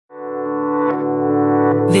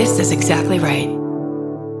This is exactly right.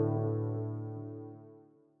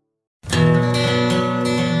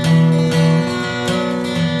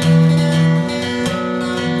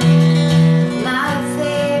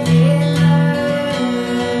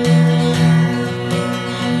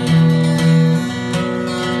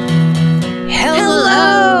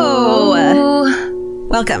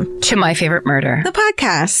 Welcome to My Favorite Murder, the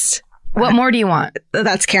podcast. What more do you want?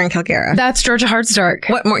 That's Karen Kilgara. That's Georgia Hardstark.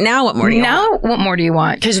 What more? Now, what more do you want? Now, what more do you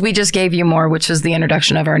want? Because we just gave you more, which was the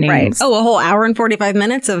introduction of our names. Right. Oh, a whole hour and 45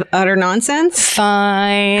 minutes of utter nonsense?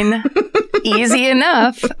 Fine. Easy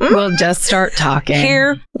enough. We'll just start talking.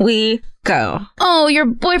 Here we go. Oh, your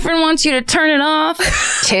boyfriend wants you to turn it off?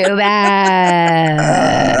 Too bad.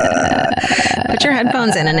 Put your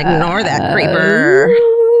headphones in and ignore that creeper.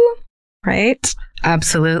 Right?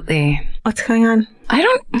 Absolutely. What's going on? I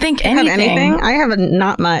don't think anything. Have anything? I have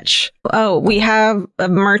not much. Oh, we have a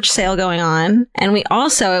merch sale going on. And we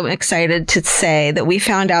also am excited to say that we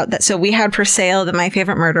found out that, so we had for sale the My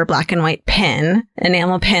Favorite Murder black and white pin,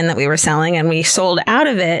 enamel pin that we were selling, and we sold out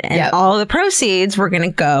of it. And all the proceeds were going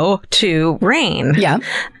to go to RAINN. Yeah.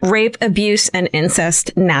 Rape, Abuse, and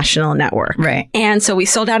Incest National Network. Right. And so we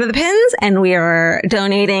sold out of the pins and we are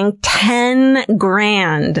donating 10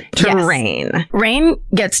 grand to RAINN. RAINN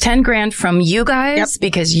gets 10 grand from you guys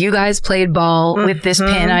because you guys played ball with this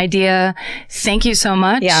pin idea. Thank you so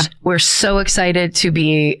much. Yeah. We're so excited to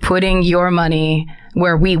be putting your money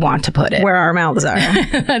where we want to put it. Where our mouths are.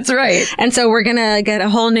 That's right. And so we're going to get a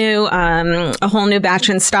whole new batch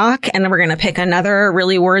in stock, and we're going to pick another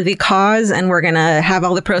really worthy cause, and we're going to have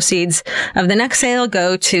all the proceeds of the next sale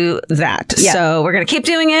go to that. Yeah. So we're going to keep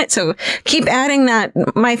doing it. So keep adding that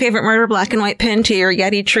My Favorite Murder black and white pin to your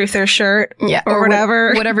Yeti Truther shirt. Yeah. Or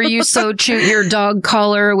whatever. Whatever you so shoot your dog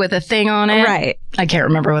collar with a thing on it. Right. I can't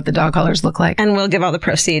remember what the dog collars look like. And we'll give all the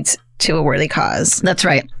proceeds to a worthy cause. That's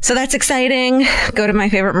right. So that's exciting. Go to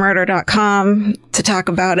myfavoritemurder.com to talk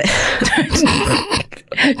about it.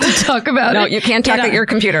 To talk about it. No, you can't talk at your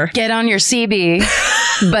computer. Get on your CB,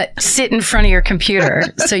 but sit in front of your computer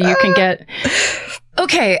so you can get...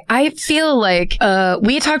 Okay, I feel like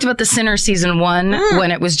we talked about The Sinner season 1 when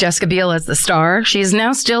it was Jessica Biel as the star. She is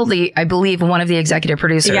now still I believe, one of the executive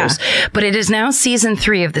producers. Yeah. But it is now season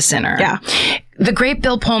 3 of The Sinner. Yeah. The great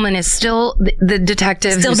Bill Pullman is still the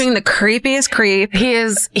detective. Still being the creepiest creep. He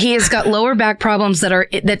has got lower back problems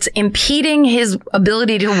that's impeding his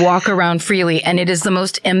ability to walk around freely. And it is the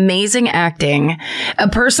most amazing acting. A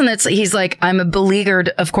person he's like, I'm a beleaguered,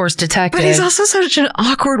 of course, detective. But he's also such an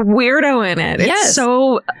awkward weirdo in it.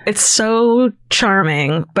 It's so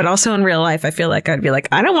charming. But also in real life, I feel like I'd be like,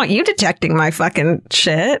 I don't want you detecting my fucking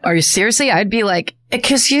shit. Are you seriously? I'd be like,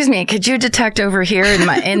 excuse me, could you detect over here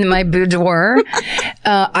in my boudoir?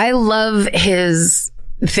 I love his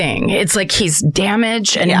thing. It's like he's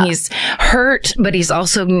damaged and he's hurt, but he's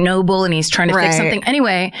also noble and he's trying to fix something.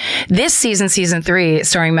 Anyway, this season 3,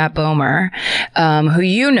 starring Matt Bomer, who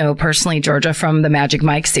you know personally, Georgia, from the Magic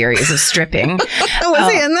Mike series of stripping.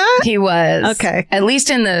 Was he in that? He was. Okay. At least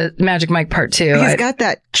in the Magic Mike Part 2. He's got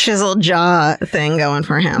that chiseled jaw thing going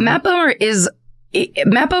for him. Matt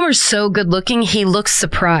Bomer's so good looking, he looks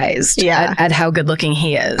surprised at how good looking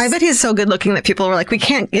he is. I bet he's so good looking that people were like, we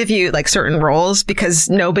can't give you like certain roles because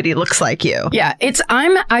nobody looks like you. Yeah,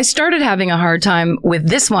 I started having a hard time with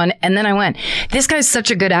this one, and then I went, this guy's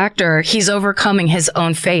such a good actor, he's overcoming his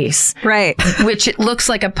own face. Right. Which it looks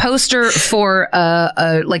like a poster for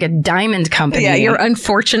like a diamond company. Yeah, your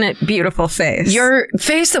unfortunate, beautiful face. Your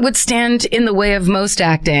face that would stand in the way of most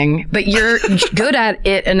acting, but you're good at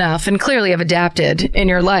it enough and clearly have adapted in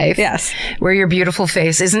your life. Yes. Where your beautiful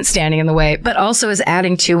face isn't standing in the way, but also is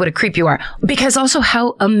adding to what a creep you are. Because also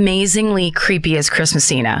how amazingly creepy is Chris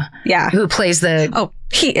Messina. Yeah. Who plays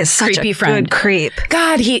he is such creepy a friend. Good creep.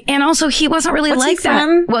 God, he wasn't really What's like he that.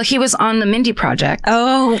 from? Well, he was on the Mindy Project.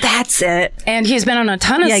 Oh, that's it. And he's been on a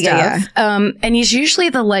ton of stuff. Yeah. And he's usually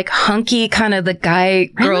the like hunky kind of the guy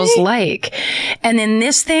girls like. And in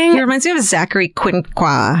this thing, he reminds me of Zachary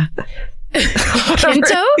Quinqua.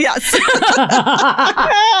 Pinto? Yes.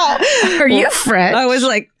 Are you French? I was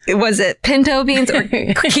like, was it pinto beans or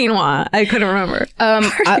quinoa? I couldn't remember.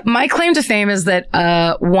 My claim to fame is that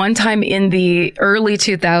one time in the early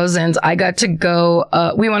 2000s, I got to go,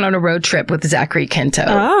 we went on a road trip with Zachary Quinto.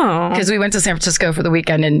 Oh. Because we went to San Francisco for the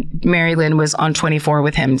weekend and Mary Lynn was on 24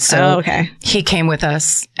 with him. So he came with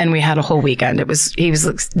us and we had a whole weekend. He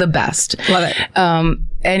was the best. Love it.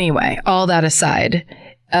 Anyway, all that aside,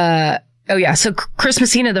 Oh, yeah. So Chris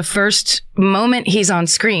Messina, the first moment he's on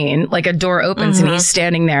screen, like a door opens and he's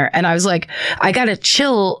standing there. And I was like, I got a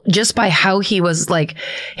chill just by how he was like,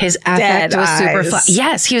 his affect was super flat.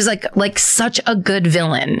 Yes. He was like such a good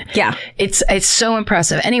villain. Yeah. It's so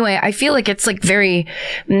impressive. Anyway, I feel like it's like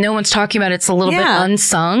no one's talking about it. It's a little bit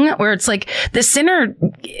unsung, where it's like the Sinner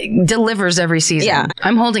delivers every season. Yeah.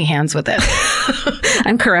 I'm holding hands with it.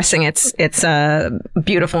 I'm caressing its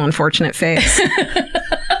beautiful, unfortunate face.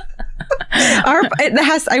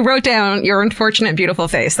 I wrote down your unfortunate, beautiful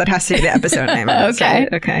face. That has to be the episode name. Okay.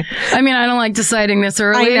 Okay. I mean, I don't like deciding this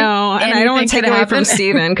early. I know. And I don't want to take away from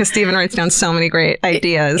Steven, because Steven writes down so many great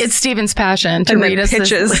ideas. It's Steven's passion to read us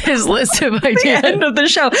his list of ideas. The end of the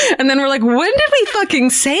show. And then we're like, when did we fucking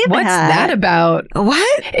say that? What's that about?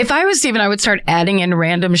 What? If I was Steven, I would start adding in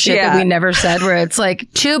random shit that we never said, where it's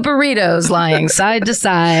like 2 burritos lying side to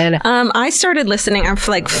side. I started listening. I'm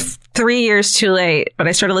like 3 years too late, but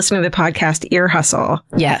I started listening to the podcast Ear Hustle.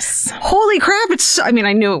 Yes. Holy crap. I mean,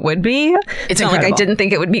 I knew it would be. It's not like I didn't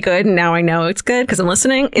think it would be good, and now I know it's good because I'm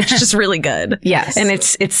listening. It's just really good. Yes. And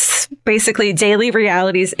it's basically daily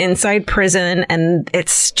realities inside prison, and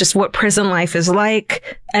it's just what prison life is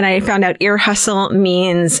like. And I found out ear hustle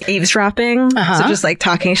means eavesdropping. So just like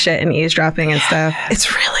talking shit and eavesdropping and stuff.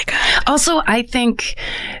 It's really good. Also, I think,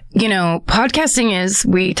 podcasting is,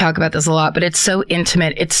 we talk about this a lot, but it's so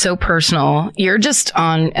intimate. It's so personal. You're just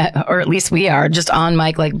on, or at least we are, just on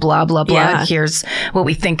mic, like blah, blah, blah. Yeah. Here's what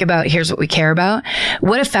we think about. Here's what we care about.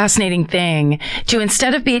 What a fascinating thing to,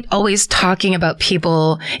 instead of be always talking about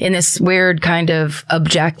people in this weird kind of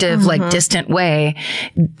objective, like distant way,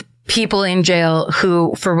 people in jail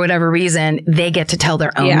who, for whatever reason, they get to tell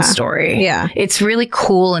their own story. Yeah. It's really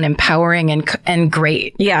cool and empowering and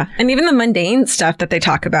great. Yeah. And even the mundane stuff that they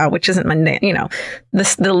talk about, which isn't mundane,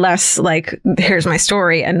 the less like, here's my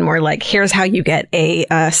story, and more like, here's how you get a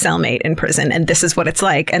cellmate in prison, and this is what it's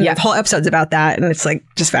like. And the whole episode's about that. And it's like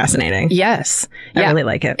just fascinating. Yes. I really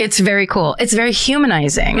like it. It's very cool. It's very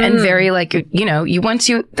humanizing and very like,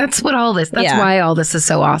 that's what all this, that's why all this is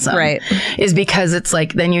so awesome. Right. Is because it's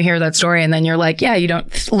like, then you hear that story and then you're like, yeah, you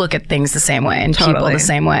don't look at things the same way and people the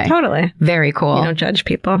same way. Totally. Very cool. You don't judge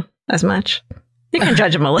people as much. You can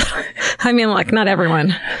judge them a little. I mean, like, not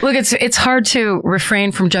everyone. Look, it's hard to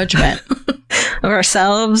refrain from judgment. Of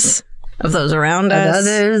ourselves, of those around us,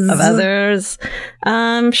 of others.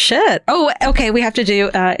 Shit. Oh, okay. We have to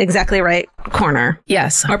do Exactly Right Corner.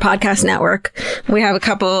 Yes. Our podcast network. We have a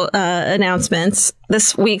couple announcements.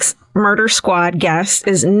 This week's Murder Squad guest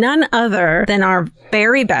is none other than our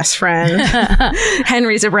very best friend,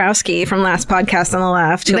 Henry Zebrowski from Last Podcast on the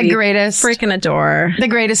Left. The greatest. Freaking adore. The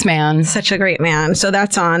greatest man. Such a great man. So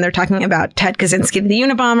that's on. They're talking about Ted Kaczynski, the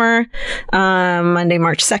Unabomber, Monday,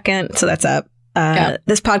 March 2nd. So that's up.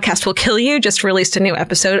 This Podcast Will Kill You just released a new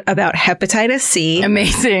episode about hepatitis C.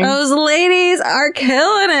 Amazing. Those ladies are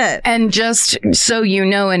killing it. And just so you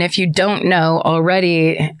know, and if you don't know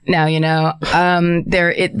already, now you know, one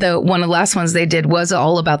of the last ones they did was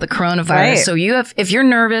all about the coronavirus. Right. So if you're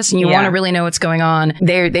nervous and you want to really know what's going on,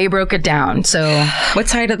 they broke it down. So what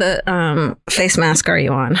side of the face mask are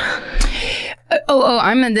you on?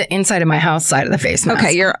 I'm in the inside of my house side of the face mask.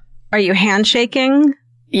 Okay, are you handshaking?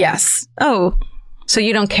 Yes. Oh, so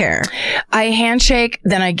you don't care. I handshake,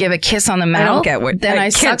 then I give a kiss on the mouth. I don't get what. Then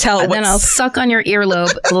then I'll suck on your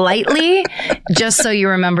earlobe lightly, just so you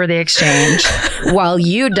remember the exchange. While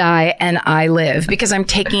you die and I live, because I'm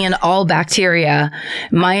taking in all bacteria.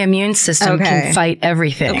 My immune system can fight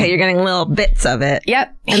everything. Okay, you're getting little bits of it.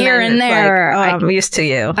 Yep, here and there. Like, I'm used to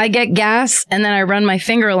you. I get gas, and then I run my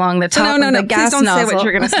finger along the top of the gas nozzle. Please don't nozzle. say what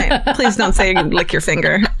you're going to say. Please don't say lick your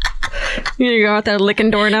finger. You go out there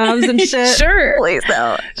licking doorknobs and shit. Sure. Please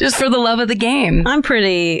don't. Just for the love of the game. I'm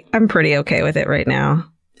pretty okay with it right now.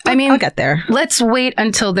 I mean, I'll get there. Let's wait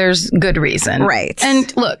until there's good reason. Right.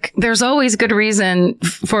 And look, there's always good reason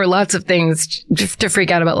for lots of things, to freak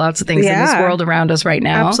out about lots of things in this world around us right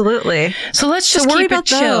now. Absolutely. So let's just keep it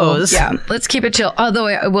chill. Those. Yeah, let's keep it chill. Although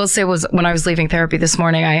I will say, when I was leaving therapy this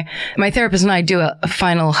morning, my therapist and I do a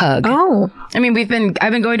final hug. Oh. I mean,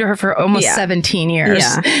 I've been going to her for almost 17 years.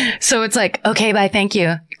 Yeah. So it's like, okay, bye, thank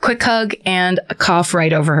you. Quick hug and a cough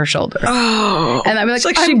right over her shoulder. Oh. And I'm like, it's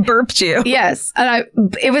like she burped you. Yes. And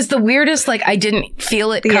it was the weirdest, like, I didn't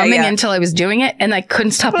feel it coming until I was doing it, and I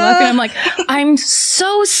couldn't stop laughing. I'm like, I'm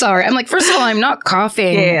so sorry. I'm like, first of all, I'm not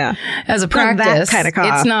coughing as a practice. Not that kind of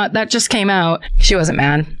cough. It's not, that just came out. She wasn't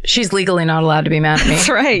mad. She's legally not allowed to be mad at me. That's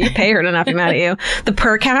right. You pay her to not be mad at you. The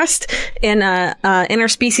Purrcast in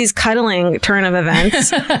interspecies cuddling turn of events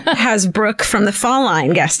has Brooke from the Fall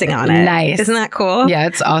Line guesting on it. Nice. Isn't that cool? Yeah,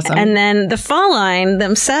 it's awesome. And then the Fall Line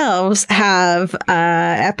themselves have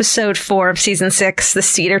episode 4 of season 6, the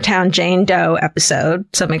Cedartown Jane Doe episode.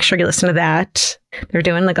 So make sure you listen to that. They're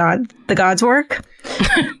doing the God's work.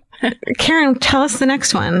 Karen, tell us the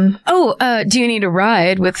next one. Oh, Do You Need a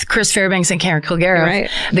Ride with Chris Fairbanks and Karen Kilgariff. Right.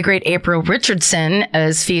 The great April Richardson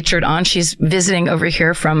is featured on. She's visiting over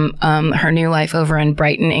here from her new life over in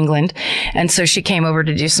Brighton, England. And so she came over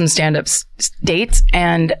to do some stand-up dates.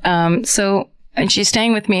 And and she's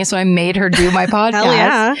staying with me, so I made her do my podcast. Hell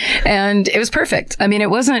yeah. And it was perfect. I mean, it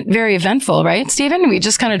wasn't very eventful, right, Stephen? We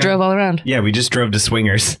just kind of drove all around. Yeah, we just drove to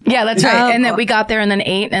Swingers. Yeah, that's right. And then we got there and then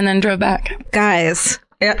ate and then drove back. Guys,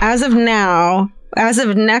 as of now, as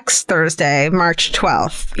of next Thursday, March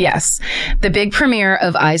 12th. Yes. The big premiere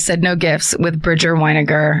of I Said No Gifts with Bridger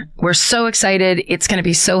Weiniger. We're so excited. It's going to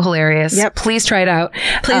be so hilarious. Yep. Please try it out.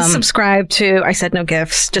 Please subscribe to I Said No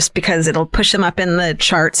Gifts just because it'll push them up in the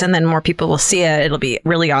charts and then more people will see it. It'll be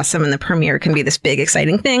really awesome. And the premiere can be this big,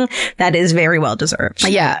 exciting thing that is very well deserved.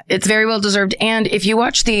 Yeah, it's very well deserved. And if you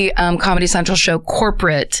watch the Comedy Central show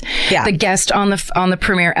Corporate, the guest on the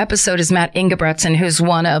premiere episode is Matt Ingebretson, who's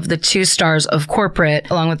one of the 2 stars of Corporate,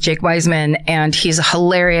 along with Jake Wiseman, and he's a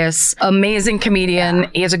hilarious, amazing comedian.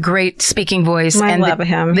 He has a great speaking voice. I love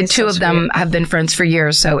him. The 2 of them have been friends for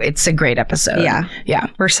years, so it's a great episode. Yeah.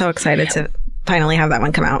 We're so excited to finally have that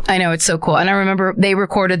one come out. I know, it's so cool. And I remember they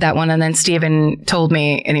recorded that one, and then Steven told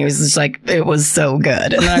me, and he was just like, it was so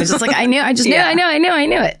good. And then I was just like, I knew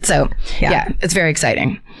it. So yeah, it's very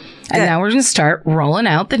exciting. And now we're going to start rolling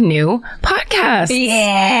out the new podcast.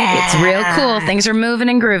 Yeah. It's real cool. Things are moving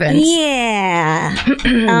and grooving. Yeah.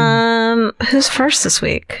 Who's first this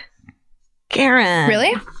week? Karen.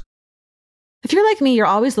 Really? If you're like me, you're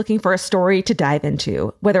always looking for a story to dive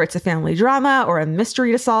into. Whether it's a family drama or a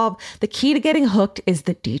mystery to solve, the key to getting hooked is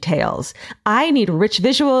the details. I need rich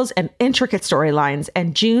visuals and intricate storylines,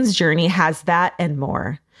 and June's Journey has that and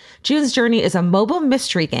more. June's Journey is a mobile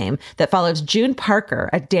mystery game that follows June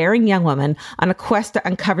Parker, a daring young woman, on a quest to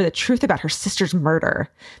uncover the truth about her sister's murder.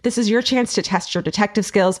 This is your chance to test your detective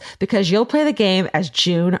skills because you'll play the game as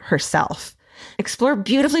June herself. Explore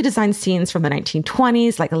beautifully designed scenes from the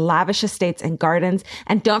 1920s, like lavish estates and gardens,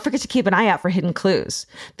 and don't forget to keep an eye out for hidden clues.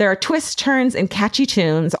 There are twists, turns, and catchy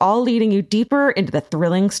tunes, all leading you deeper into the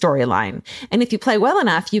thrilling storyline. And if you play well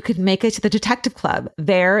enough, you could make it to the Detective Club.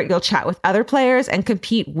 There, you'll chat with other players and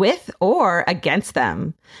compete with or against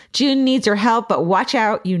them. June needs your help, but watch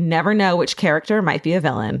out, you never know which character might be a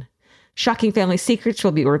villain. Shocking family secrets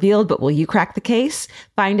will be revealed, but will you crack the case?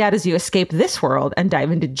 Find out as you escape this world and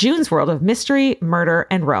dive into June's world of mystery, murder,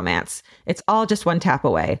 and romance. It's all just one tap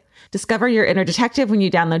away. Discover your inner detective when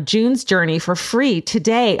you download June's Journey for free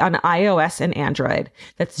today on iOS and Android.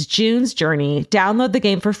 That's June's Journey. Download the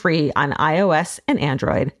game for free on iOS and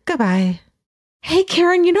Android. Goodbye. Hey,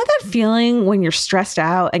 Karen, you know that feeling when you're stressed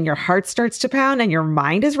out and your heart starts to pound and your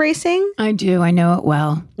mind is racing? I do. I know it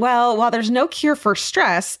well. Well, while there's no cure for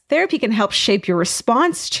stress, therapy can help shape your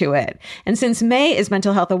response to it. And since May is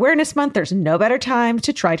Mental Health Awareness Month, there's no better time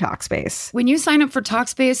to try Talkspace. When you sign up for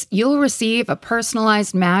Talkspace, you'll receive a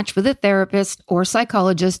personalized match with a therapist or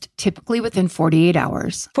psychologist, typically within 48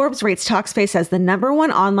 hours. Forbes rates Talkspace as the #1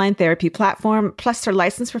 online therapy platform, plus their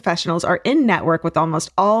licensed professionals are in network with almost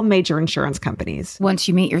all major insurance companies. Once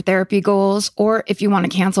you meet your therapy goals, or if you want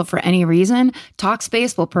to cancel for any reason,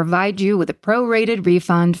 Talkspace will provide you with a prorated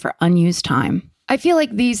refund for unused time. I feel like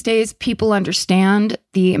these days people understand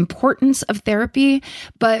the importance of therapy,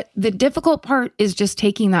 but the difficult part is just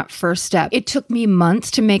taking that first step. It took me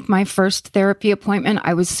months to make my first therapy appointment.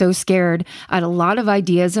 I was so scared. I had a lot of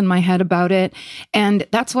ideas in my head about it. And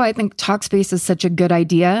that's why I think Talkspace is such a good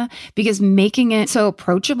idea, because making it so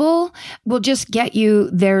approachable will just get you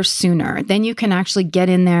there sooner. Then you can actually get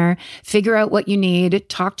in there, figure out what you need,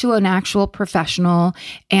 talk to an actual professional,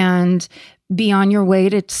 and be on your way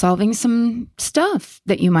to solving some stuff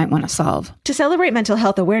that you might want to solve. To celebrate Mental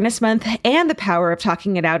Health Awareness Month and the power of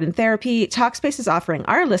talking it out in therapy, Talkspace is offering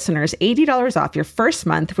our listeners $80 off your first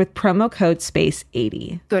month with promo code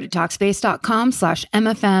SPACE80. Go to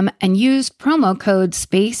Talkspace.com/MFM and use promo code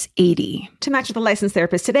SPACE80. To match with a licensed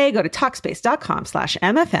therapist today, go to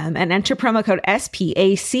Talkspace.com/MFM and enter promo code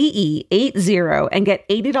SPACE80 and get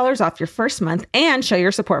 $80 off your first month and show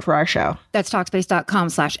your support for our show. That's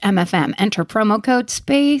Talkspace.com/MFM. Enter promo code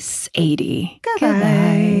SPACE80.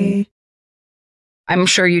 Goodbye. I'm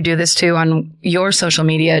sure you do this too on your social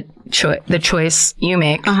media, the choice you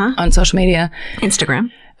make on social media. Instagram.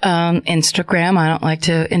 Instagram. I don't like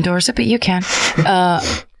to endorse it, but you can.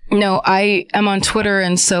 No, I am on Twitter.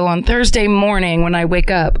 And so on Thursday morning when I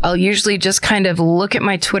wake up, I'll usually just kind of look at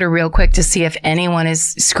my Twitter real quick to see if anyone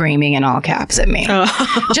is screaming in all caps at me.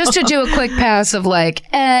 Just to do a quick pass of like,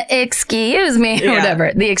 excuse me, or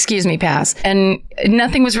whatever. The excuse me pass. And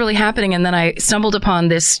nothing was really happening. And then I stumbled upon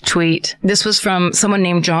this tweet. This was from someone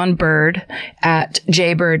named John Bird at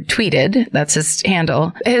JBird Tweeted. That's his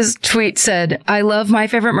handle. His tweet said, I love My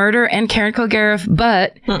Favorite Murder and Karen Kilgariff,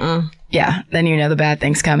 but... Yeah, then you know the bad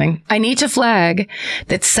thing's coming. I need to flag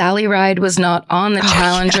that Sally Ride was not on the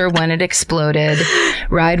Challenger when it exploded.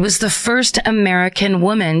 Ride was the first American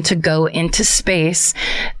woman to go into space.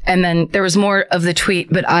 And then there was more of the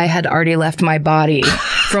tweet, but I had already left my body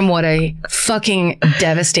from what a fucking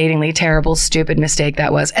devastatingly terrible, stupid mistake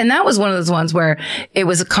that was. And that was one of those ones where it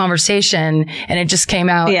was a conversation and it just came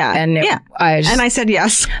out. Yeah. And I said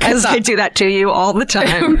yes, because I do that to you all the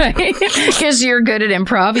time. Right? Because you're good at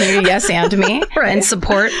improv. You yes and me and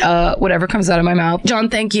support whatever comes out of my mouth. John,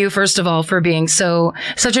 thank you, first of all, for being such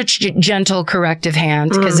a gentle corrective hand,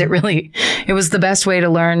 because it was the best way to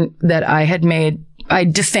learn that I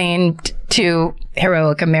defamed two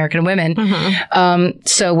heroic American women.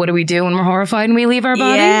 So what do we do when we're horrified and we leave our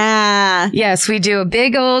body? Yeah. Yes, we do a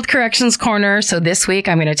big old corrections corner. So this week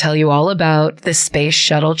I'm going to tell you all about the Space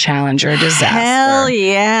Shuttle Challenger disaster. Hell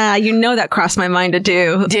yeah. You know that crossed my mind to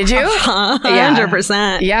do. Did you?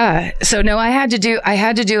 100%. Yeah. So no, I had to do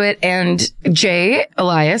it. And Jay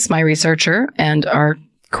Elias, my researcher and our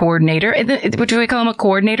coordinator. What do we call him? A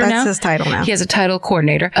coordinator now? That's his title now. He has a title,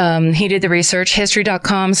 coordinator. He did the research,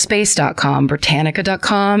 history.com, space.com,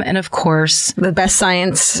 Britannica.com, and of course, the best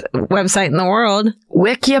science website in the world,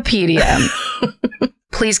 Wikipedia.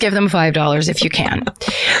 Please give them $5 if you can.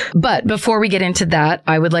 But before we get into that,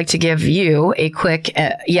 I would like to give you a quick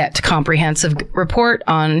yet comprehensive report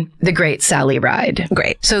on the great Sally Ride.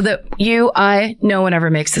 Great. So that no one ever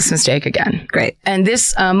makes this mistake again. Great. And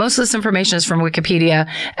this, most of this information is from Wikipedia,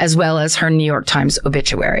 as well as her New York Times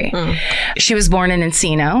obituary. She was born in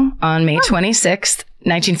Encino on May 26th.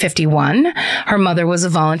 1951. Her mother was a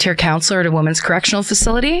volunteer counselor at a women's correctional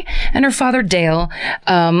facility, and her father, Dale,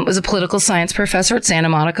 was a political science professor at Santa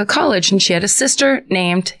Monica College, and she had a sister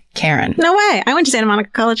named Karen. No way. I went to Santa Monica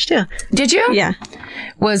College too. Did you? Yeah.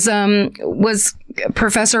 Was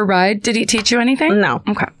Professor Ride, did he teach you anything? No.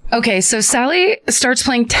 Okay, so Sally starts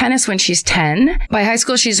playing tennis when she's 10. By high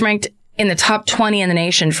school, she's ranked in the top 20 in the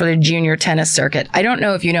nation for the junior tennis circuit. I don't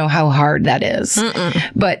know if you know how hard that is,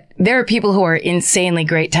 but there are people who are insanely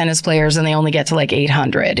great tennis players and they only get to like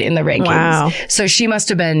 800 in the rankings. Wow. So she must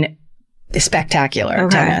have been spectacular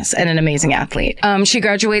at tennis and an amazing athlete. She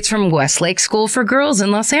graduates from Westlake School for Girls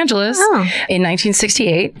in Los Angeles in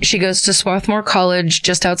 1968. She goes to Swarthmore College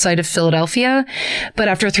just outside of Philadelphia. But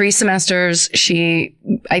after 3 semesters, she,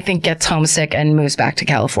 I think, gets homesick and moves back to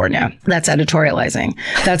California. That's editorializing.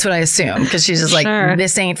 That's what I assume, because she's just like,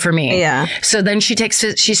 this ain't for me. Yeah. So then she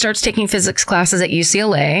starts taking physics classes at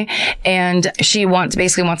UCLA, and she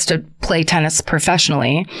basically wants to play tennis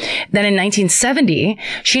professionally. Then in 1970,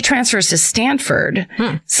 she transfers to Stanford.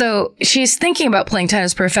 So she's thinking about playing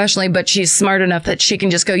tennis professionally, but she's smart enough that she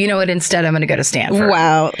can just go, you know what, instead I'm going to go to Stanford.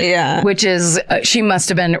 Wow. Yeah. Which is, she must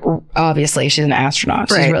have been, obviously, she's an astronaut.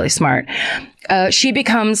 She's really smart. She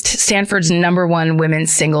becomes Stanford's #1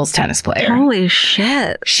 women's singles tennis player. Holy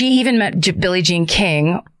shit. She even met Billie Jean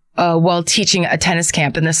King while teaching a tennis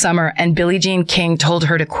camp in the summer, and Billie Jean King told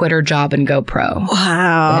her to quit her job and go pro.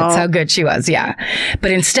 Wow. That's how good she was, yeah.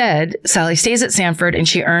 But instead, Sally stays at Stanford and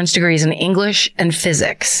she earns degrees in English and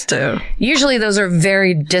physics. Usually those are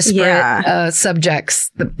very disparate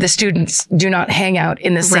subjects. The students do not hang out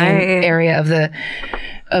in the same area of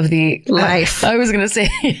the life. I was going to say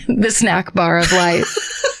the snack bar of life.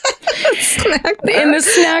 In the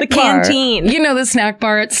snack bar. Canteen. You know the snack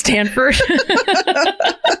bar at Stanford?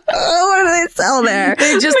 What do they sell there?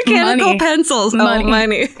 They just mechanical pencils.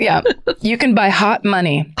 Money. Yeah. You can buy hot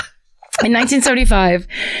money. In 1975,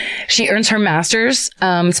 she earns her master's,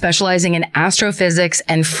 specializing in astrophysics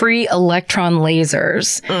and free electron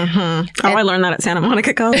lasers. I learned that at Santa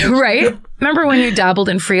Monica College. Right? Remember when you dabbled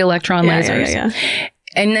in free electron lasers? Yeah.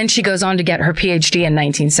 And then she goes on to get her PhD in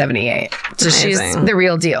 1978. So she's the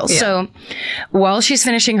real deal. Yeah. So while she's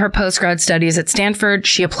finishing her postgrad studies at Stanford,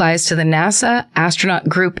 she applies to the NASA Astronaut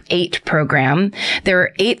Group 8 program. There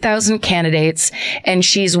are 8,000 candidates, and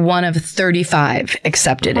she's one of 35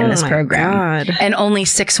 accepted in this program. God. And only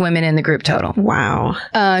 6 women in the group total. Wow.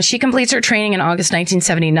 She completes her training in August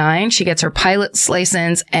 1979. She gets her pilot's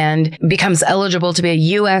license and becomes eligible to be a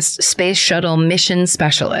U.S. Space Shuttle mission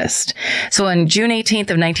specialist. So on June 18th,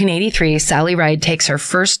 of 1983, Sally Ride takes her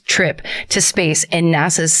first trip to space in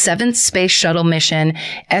NASA's 7th Space Shuttle mission,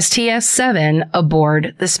 STS-7,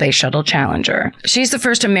 aboard the Space Shuttle Challenger. She's the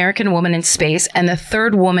first American woman in space and the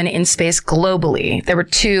third woman in space globally. There were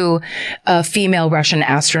 2 female Russian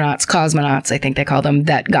astronauts, cosmonauts, I think they call them,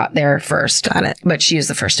 that got there first. Got it. But she was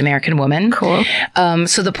the first American woman. Cool.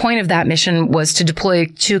 So the point of that mission was to deploy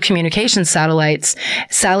 2 communication satellites.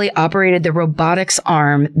 Sally operated the robotics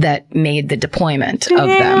arm that made the deployment of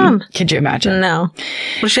them. Could you imagine? No.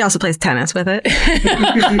 Well, she also plays tennis with it.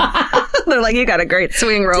 They're like, you got a great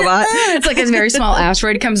swing robot. It's like a very small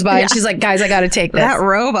asteroid comes by and she's like, guys, I got to take this. That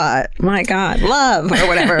robot. My God. Love or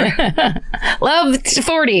whatever. Love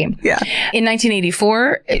 40. Yeah. In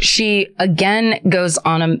 1984, she again goes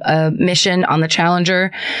on a mission on the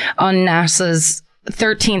Challenger on NASA's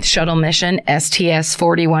 13th shuttle mission,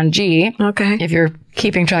 STS-41G. Okay. If you're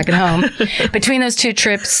keeping track at home. Between those 2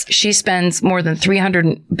 trips, she spends more than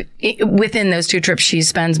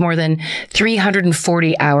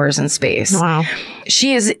 340 hours in space. Wow.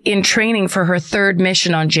 She is in training for her 3rd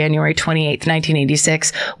mission on January 28th,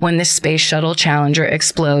 1986, when the Space Shuttle Challenger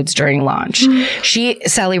explodes during launch.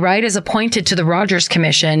 Sally Ride, is appointed to the Rogers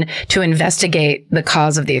Commission to investigate the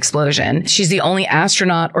cause of the explosion. She's the only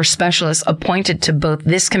astronaut or specialist appointed to both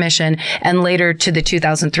this commission and later to the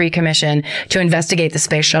 2003 commission to investigate the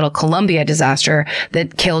Space Shuttle Columbia disaster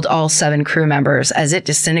that killed all 7 crew members as it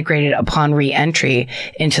disintegrated upon re-entry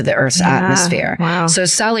into the Earth's atmosphere. Wow. So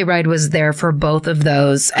Sally Ride was there for both of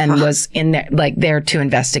those and was in there, there to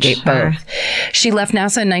investigate both. She left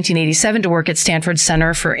NASA in 1987 to work at Stanford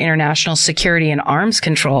Center for International Security and Arms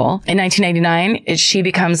Control. In 1999, she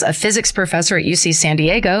becomes a physics professor at UC San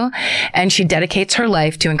Diego, and she dedicates her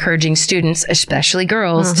life to encouraging students, especially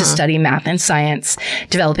girls, to study math and science,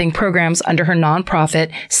 developing programs under her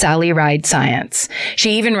nonprofit, Sally Ride Science.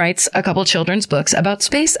 She even writes a couple children's books about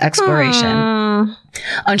space exploration.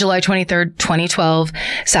 On July 23rd, 2012,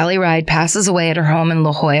 Sally Ride passes away at her home in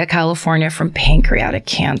La Jolla, California from pancreatic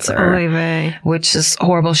cancer, which is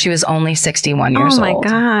horrible. She was only 61 years old. Oh, my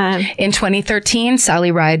God. In 2013,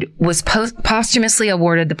 Sally Ride was posthumously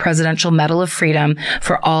awarded the Presidential Medal of Freedom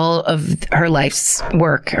for all of her life's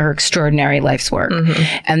work, her extraordinary life's work.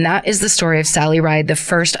 And that is the story of Sally Ride, the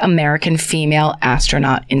first American female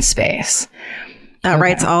astronaut in space. That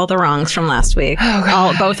rights all the wrongs from last week.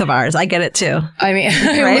 Both of ours. I get it too. I mean,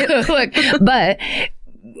 right? Look, but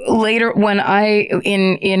later when I,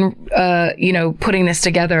 putting this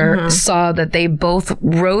together, saw that they both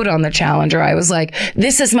rode on the Challenger, I was like,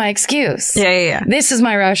 this is my excuse. Yeah. This is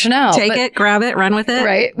my rationale. Take it, grab it, run with it.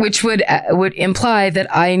 Right. Which would imply that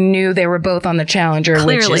I knew they were both on the Challenger,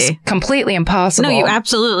 Clearly. which is completely impossible. No, you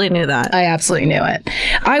absolutely knew that. I absolutely knew it.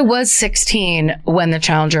 I was 16 when the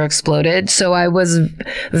Challenger exploded, so I was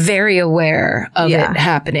very aware of it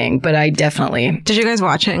happening, but I definitely... Did you guys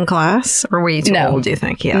watch it in class? Or were you too old, do you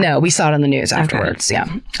think? Yeah. No, we saw it on the news afterwards. Yeah.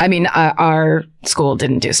 I mean, our school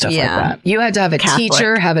didn't do stuff like that. You had to have a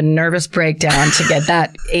teacher have a nervous breakdown to get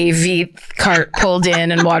that AV cart pulled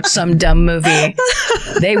in and watch some dumb movie.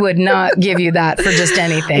 They would not give you that for just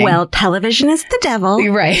anything. Well, television is the devil.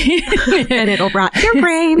 Right. And it'll rot your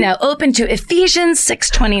brain. Now open to Ephesians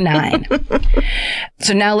 6:29.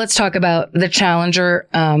 So now let's talk about the Challenger,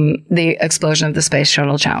 the explosion of the Space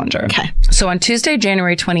Shuttle Challenger. Okay. So on Tuesday,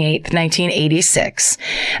 January 28th, 1986,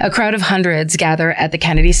 a crowd of hundreds gather at the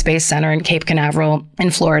Kennedy Space Center in Cape Canaveral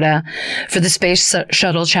in Florida for the Space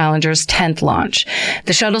Shuttle Challenger's 10th launch.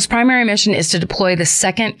 The shuttle's primary mission is to deploy the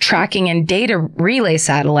second tracking and data relay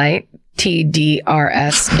satellite,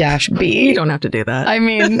 TDRS-B. You don't have to do that. I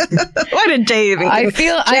mean, why did Jay even? I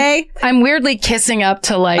feel I'm weirdly kissing up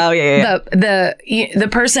to like the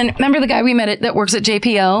person. Remember the guy we met that works at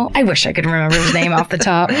JPL? I wish I could remember his name off the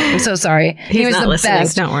top. I'm so sorry. He was not the listening,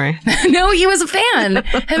 best. Don't worry. No, he was a fan.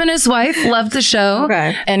 Him and his wife loved the show.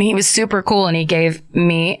 Okay. And he was super cool. And he gave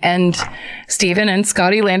me and Steven and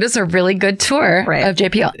Scotty Landis a really good tour of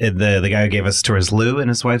JPL. The guy who gave us a tour is Lou, and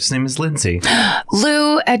his wife's name is Lindsay.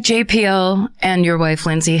 Lou at JPL and your wife,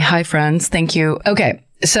 Lindsay. Hi, friends. Thank you. Okay.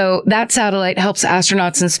 So that satellite helps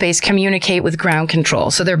astronauts in space communicate with ground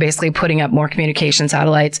control. So they're basically putting up more communication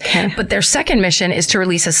satellites. Okay. But their second mission is to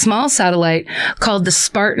release a small satellite called the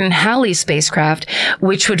Spartan Halley spacecraft,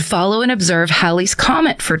 which would follow and observe Halley's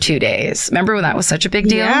comet for 2 days. Remember when that was such a big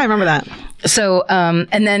deal? Yeah, I remember that. So,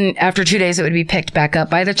 and then after 2 days, it would be picked back up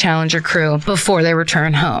by the Challenger crew before they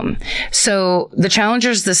return home. So the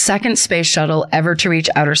Challenger's the second space shuttle ever to reach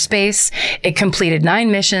outer space. It completed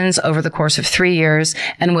 9 missions over the course of 3 years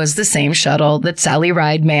and was the same shuttle that Sally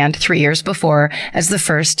Ride manned 3 years before as the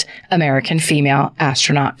first American female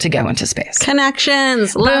astronaut to go into space.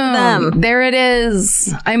 Connections. Love them. There it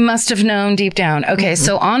is. I must have known deep down. Okay,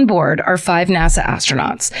 so on board are 5 NASA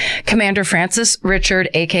astronauts. Commander Francis Richard,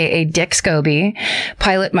 aka Dick Scobie,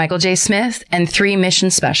 pilot Michael J. Smith, and 3 mission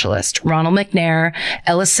specialists, Ronald McNair,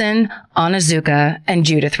 Ellison Onizuka, and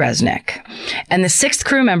Judith Resnick. And the 6th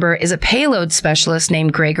crew member is a payload specialist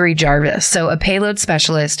named Gregory Jarvis. So a payload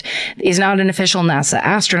specialist is not an official NASA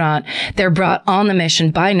astronaut. They're brought on the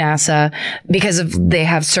mission by NASA because they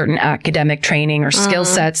have certain academic training or skill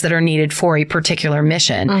sets that are needed for a particular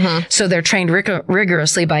mission. So they're trained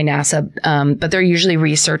rigorously by NASA, but they're usually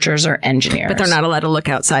researchers or engineers. But they're not allowed to look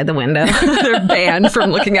outside the window. They're banned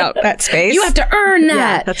from looking out at space. You have to earn that.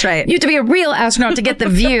 Yeah, that's right. You have to be a real astronaut to get the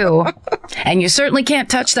view. And you certainly can't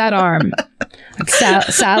touch that arm.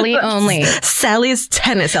 Sally only. Sally's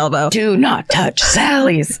tennis elbow. Do not touch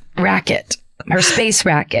Sally's racket. Her space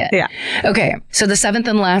racket. Yeah. Okay. So the 7th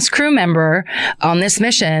and last crew member on this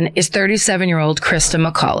mission is 37-year-old Krista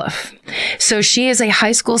McAuliffe. So she is a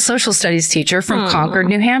high school social studies teacher from Concord,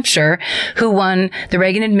 New Hampshire, who won the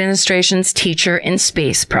Reagan administration's Teacher in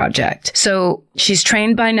Space project. So she's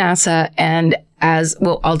trained by NASA and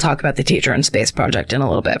I'll talk about the Teacher in Space project in a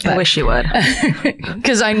little bit. But, I wish you would.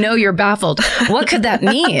 Because I know you're baffled. What could that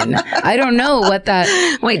mean? I don't know what that...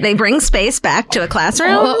 Wait, they bring space back to a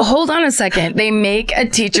classroom? Well, hold on a second. They make a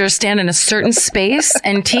teacher stand in a certain space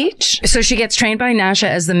and teach. So she gets trained by NASA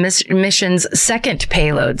as the mission's 2nd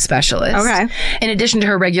payload specialist. Okay. In addition to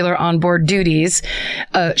her regular onboard duties,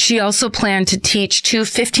 she also planned to teach 2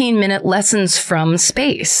 15-minute lessons from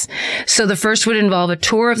space. So the first would involve a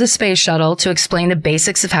tour of the space shuttle to explain the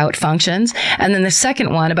basics of how it functions, and then the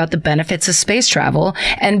second one about the benefits of space travel,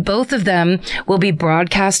 and both of them will be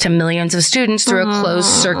broadcast to millions of students through a closed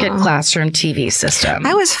circuit classroom TV system.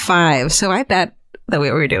 I was 5, so I bet that we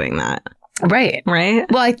were doing that. Right.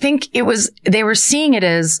 Well, I think they were seeing it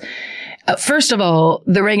as, first of all,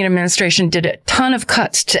 the Reagan administration did a ton of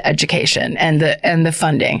cuts to education and the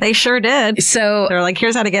funding. They sure did. So they're like,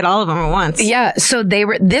 here's how to get all of them at once. Yeah. So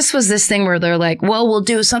this was this thing where they're like, well, we'll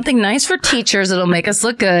do something nice for teachers. It'll make us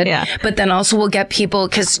look good. Yeah. But then also we'll get people,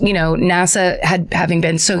 because, NASA having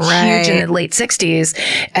been so huge in the late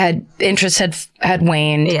 60s, interest had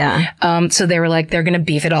waned. Yeah. So they were like, they're going to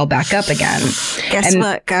beef it all back up again. Guess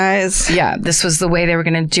what, guys? Yeah. This was the way they were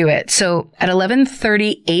going to do it. So at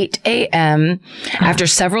 11:38 a.m., after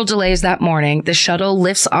several delays that morning, the shuttle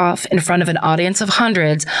lifts off in front of an audience of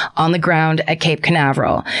hundreds on the ground at Cape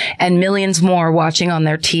Canaveral, and millions more watching on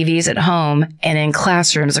their TVs at home and in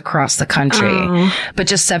classrooms across the country. But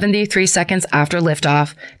just 73 seconds after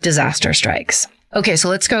liftoff, disaster strikes. Okay, so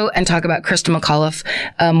let's go and talk about Krista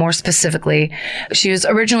McAuliffe more specifically. She was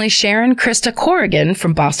originally Sharon Krista Corrigan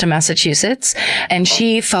from Boston, Massachusetts, and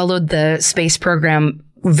she followed the space program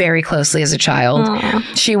very closely as a child.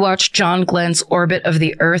 She watched John Glenn's Orbit of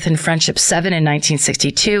the Earth and Friendship 7 in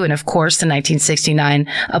 1962, and of course the 1969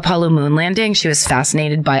 Apollo moon landing. She was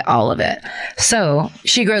fascinated by all of it. So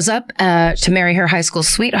she grows up to marry her high school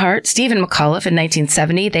sweetheart, Stephen McAuliffe, in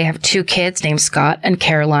 1970. They have 2 kids named Scott and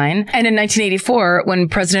Caroline. And in 1984, when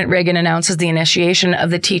President Reagan announces the initiation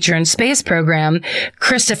of the Teacher in Space program,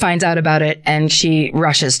 Krista finds out about it and she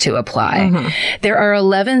rushes to apply. There are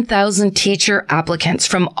 11,000 teacher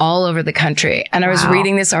applicants from all over the country. And I was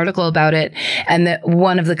reading this article about it, and that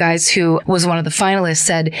one of the guys who was one of the finalists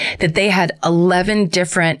said that they had 11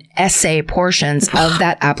 different essay portions of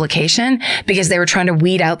that application because they were trying to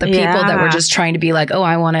weed out the people that were just trying to be like, oh,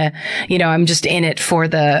 I want to, I'm just in it for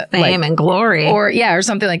the fame and glory, or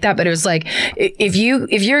something like that. But it was like, if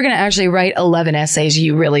you're going to actually write 11 essays,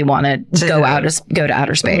 you really want to go to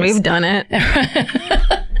outer space. We've done it.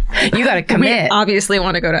 You got to commit. We obviously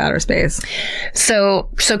want to go to outer space. So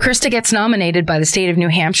Krista gets nominated by the state of New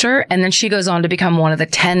Hampshire, and then she goes on to become one of the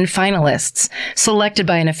 10 finalists selected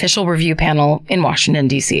by an official review panel in Washington,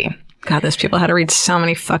 D.C. God, those people had to read so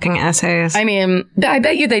many fucking essays. I mean, I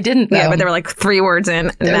bet you they didn't, though. Yeah, but they were like 3 words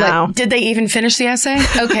in. Like, did they even finish the essay?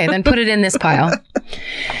 Okay, then put it in this pile.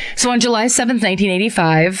 So on July 7th,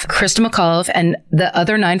 1985, Krista McAuliffe and the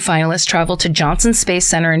other 9 finalists traveled to Johnson Space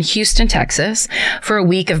Center in Houston, Texas, for a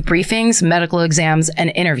week of briefings, medical exams,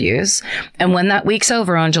 and interviews. And when that week's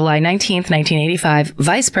over on July 19th, 1985,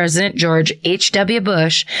 Vice President George H.W.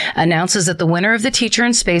 Bush announces that the winner of the Teacher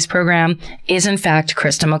in Space program is, in fact,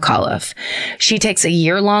 Krista McAuliffe. McAuliffe. She takes a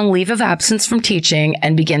year-long leave of absence from teaching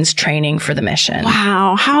and begins training for the mission.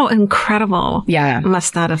 Wow. How incredible. Yeah.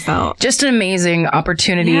 Must that have felt? Just an amazing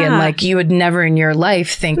opportunity. Yeah. And like you would never in your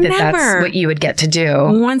life think that that's Never. what you would get to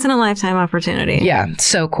do. Once in a lifetime opportunity. Yeah,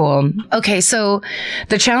 so cool. Okay, so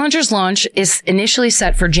the Challenger's launch is initially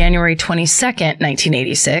set for January 22nd,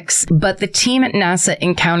 1986, but the team at NASA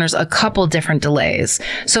encounters a couple different delays.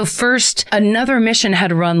 So first, another mission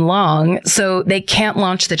had run long, so they can't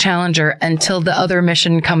launch the Challenger until the other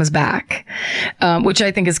mission comes back, which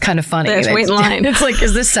I think is kind of funny. They have to wait in line. It's like,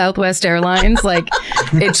 is this Southwest Airlines? Like,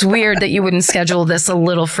 it's weird that you wouldn't schedule this a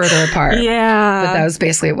little further apart. Yeah. But that was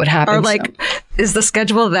basically what happened. Or like, is the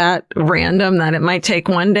schedule that random that it might take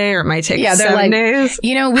one day or it might take 7 days?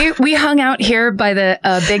 You know, we hung out here by the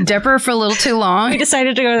Big Dipper for a little too long. We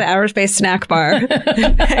decided to go to the Outer Space snack bar.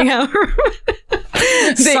 Hang out.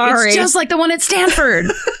 Sorry. It's just like the one at Stanford.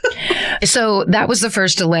 So that was the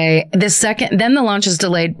first delay. Then the launch is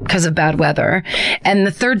delayed because of bad weather. And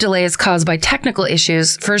the third delay is caused by technical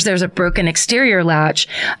issues. First, there's a broken exterior latch,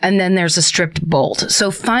 and then there's a stripped bolt.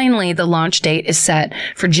 So finally, the launch date is set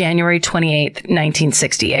for January 28th,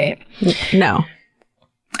 1968. No.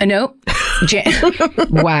 Nope.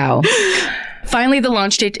 Wow. Finally, the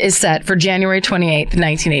launch date is set for January 28th,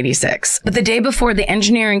 1986. But the day before, the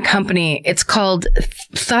engineering company, it's called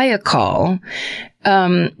Thiokol,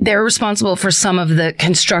 they're responsible for some of the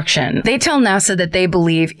construction. They tell NASA that they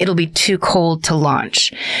believe it'll be too cold to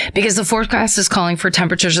launch because the forecast is calling for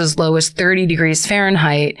temperatures as low as 30 degrees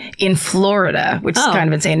Fahrenheit in Florida, which is kind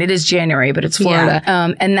of insane. It is January, but it's Florida.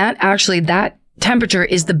 Yeah. And that temperature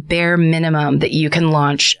is the bare minimum that you can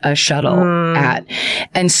launch a shuttle at.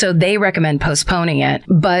 And so they recommend postponing it.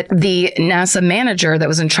 But the NASA manager that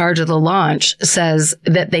was in charge of the launch says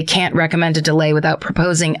that they can't recommend a delay without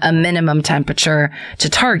proposing a minimum temperature to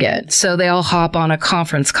target. So they all hop on a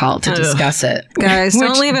conference call to discuss it. Guys,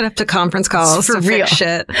 don't leave it up to conference calls for to real. fix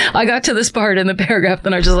shit. I got to this part in the paragraph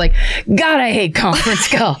and I was just like, God, I hate conference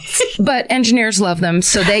calls. But engineers love them.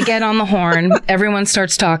 So they get on the horn. Everyone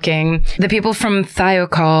starts talking. The people from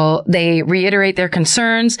Thiokol, they reiterate their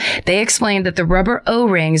concerns. They explain that the rubber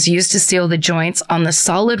O-rings used to seal the joints on the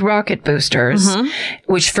solid rocket boosters,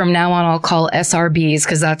 which from now on I'll call SRBs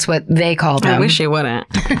because that's what they call them. I wish you wouldn't.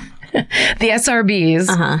 The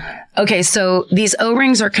SRBs. Okay, so these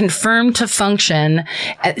O-rings are confirmed to function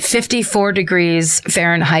at 54 degrees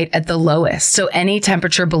Fahrenheit at the lowest. So any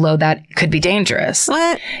temperature below that could be dangerous.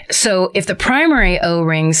 What? So if the primary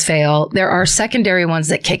O-rings fail, there are secondary ones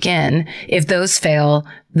that kick in. If those fail,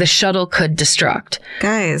 the shuttle could destruct.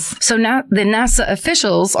 Guys. So now the NASA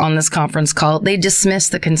officials on this conference call, they dismiss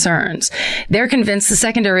the concerns. They're convinced the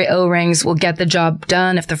secondary O-rings will get the job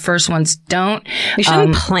done if the first ones don't. You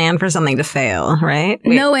shouldn't plan for something to fail, right?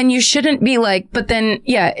 No, and you shouldn't be like, but then,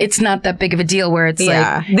 yeah, it's not that big of a deal where it's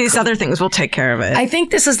like. These other things will take care of it. I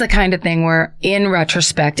think this is the kind of thing where in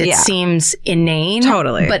retrospect, it seems inane.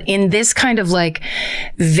 Totally. But in this kind of like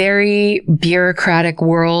very bureaucratic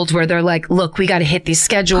world where they're like, look, we got to hit these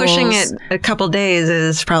schedules. Pushing it a couple days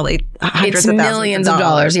is probably hundreds of thousands millions of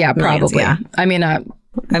dollars. Yeah, millions, probably. Yeah. I mean,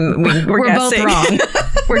 we're both wrong.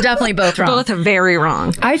 We're definitely both wrong. Both very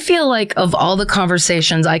wrong. I feel like of all the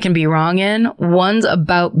conversations I can be wrong in, one's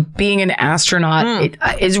about being an astronaut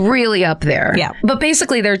is really up there. Yeah. But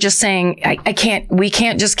basically they're just saying, we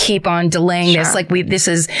can't just keep on delaying this. Like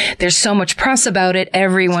there's so much press about it.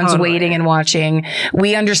 Everyone's waiting and watching.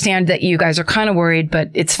 We understand that you guys are kind of worried, but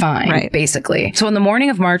it's fine, basically. So on the morning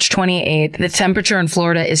of March 28th, the temperature in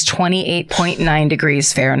Florida is 28.9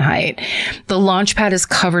 degrees Fahrenheit. The launch pad is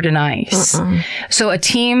covered in ice. So a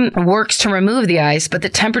team works to remove the ice, but the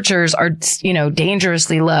temperatures are,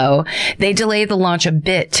 dangerously low. They delay the launch a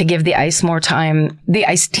bit to give the ice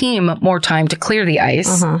team more time to clear the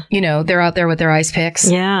ice. They're out there with their ice picks.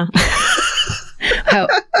 Yeah.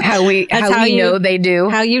 how we know they do.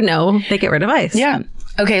 How you know they get rid of ice. Yeah.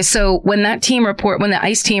 Okay, so when the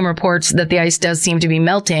ice team reports that the ice does seem to be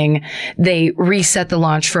melting, they reset the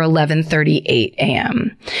launch for 11:38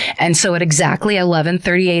 a.m. And so at exactly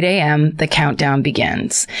 11:38 a.m., the countdown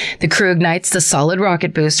begins. The crew ignites the solid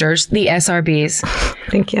rocket boosters, the SRBs.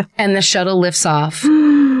 Thank you. And the shuttle lifts off.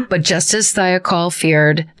 But just as Thiokol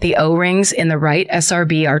feared, the O-rings in the right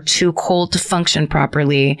SRB are too cold to function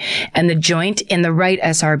properly, and the joint in the right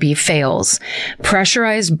SRB fails.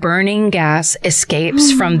 Pressurized burning gas escapes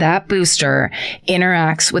escapes from that booster,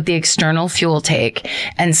 interacts with the external fuel tank,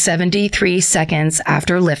 and 73 seconds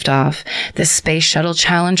after liftoff, the Space Shuttle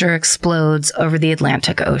Challenger explodes over the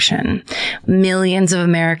Atlantic Ocean. Millions of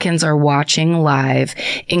Americans are watching live,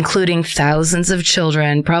 including thousands of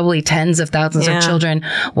children, probably tens of thousands of children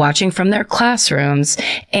watching from their classrooms,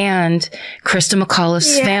 and Krista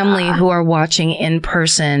McAuliffe's family who are watching in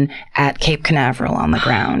person at Cape Canaveral on the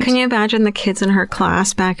ground. Can you imagine the kids in her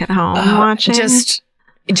class back at home watching?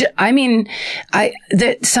 I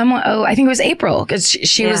think it was April, because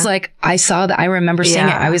she was like, I saw that. I remember seeing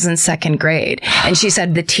it. I was in second grade. And she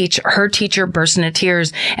said her teacher burst into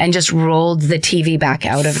tears and just rolled the TV back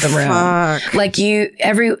out of the room. Like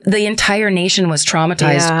the entire nation was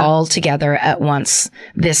traumatized all together at once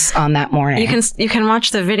on that morning. You can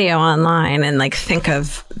watch the video online and like think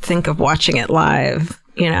of watching it live.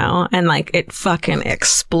 You know, and like it fucking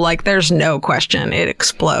like there's no question it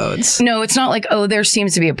explodes. No, it's not like, oh, there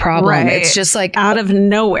seems to be a problem. Right. It's just like out of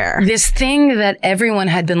nowhere. This thing that everyone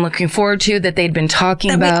had been looking forward to, that they'd been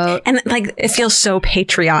talking about. And like it feels so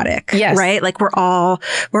patriotic. Yes. Right? Like we're all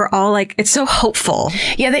like, it's so hopeful.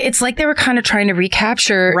 Yeah, it's like they were kind of trying to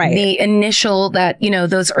recapture the initial,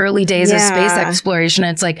 those early days of space exploration.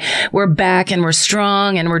 It's like, we're back and we're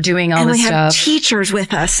strong and we're doing all this stuff. And we have teachers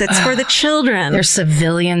with us. It's for the children. There's civilians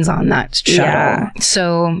on that shuttle. Yeah.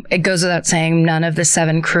 So it goes without saying, none of the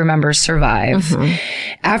 7 crew members survive. Mm-hmm.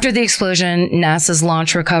 After the explosion, NASA's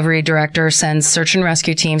launch recovery director sends search and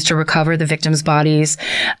rescue teams to recover the victims' bodies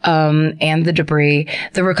and the debris.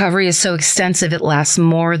 The recovery is so extensive it lasts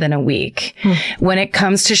more than a week. When it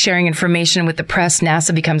comes to sharing information with the press,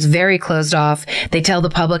 NASA becomes very closed off. They tell the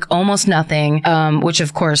public almost nothing, which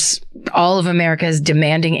of course all of America is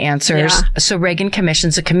demanding answers. Yeah. So Reagan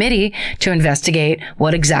commissions a committee to investigate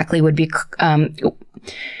what exactly would be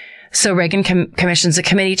commissions a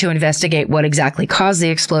committee to investigate what exactly caused the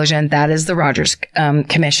explosion. That is the Rogers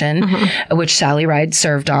Commission, which Sally Ride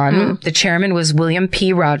served on. The chairman was William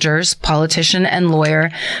P. Rogers, politician and lawyer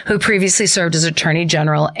who previously served as Attorney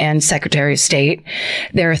General and Secretary of State.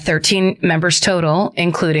 There are 13 members total,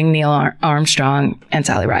 including Neil Armstrong and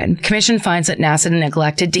Sally Ride. The commission finds that NASA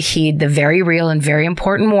neglected to heed the very real and very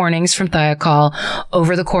important warnings from Thiokol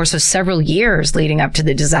over the course of several years leading up to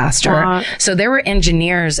the disaster. So there were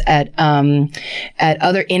engineers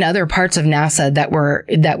in other parts of NASA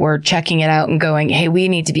that were checking it out and going, hey, we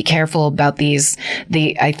need to be careful about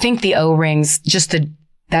I think the O-rings, just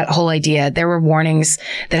that whole idea. There were warnings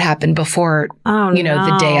that happened before,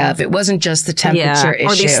 the day of. It wasn't just the temperature issue.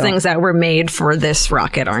 Or these things that were made for this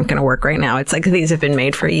rocket aren't going to work right now. It's like these have been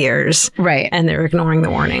made for years. Right. And they're ignoring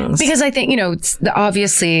the warnings. Because I think,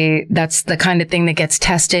 obviously that's the kind of thing that gets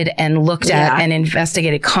tested and looked at and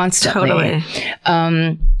investigated constantly.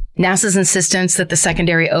 Totally. NASA's insistence that the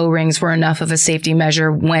secondary O-rings were enough of a safety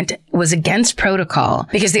measure was against protocol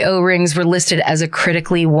because the O-rings were listed as a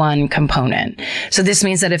critically one component. So this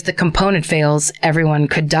means that if the component fails, everyone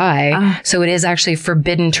could die. So it is actually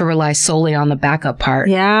forbidden to rely solely on the backup part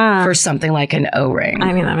for something like an O-ring.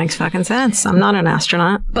 I mean, that makes fucking sense. I'm not an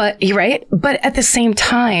astronaut. But you're right. But at the same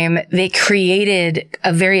time, they created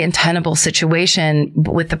a very untenable situation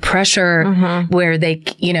with the pressure where they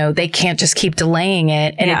can't just keep delaying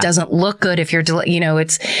it. And it doesn't look good if you're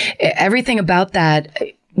it's everything about that.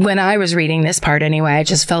 When I was reading this part anyway, I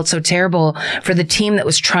just felt so terrible for the team that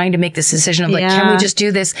was trying to make this decision of can we just do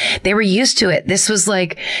this? They were used to it. This was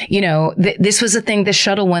like, this was a thing. The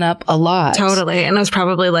shuttle went up a lot. Totally. And it was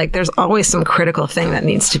probably like, there's always some critical thing that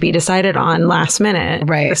needs to be decided on last minute.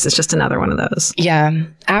 Right. This is just another one of those. Yeah.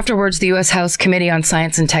 Afterwards, the U.S. House Committee on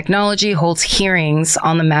Science and Technology holds hearings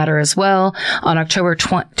on the matter as well. On October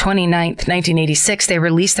 29th, 1986, they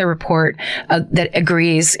released their report that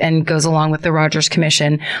agrees and goes along with the Rogers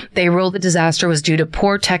Commission. They ruled the disaster was due to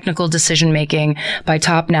poor technical decision-making by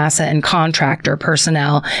top NASA and contractor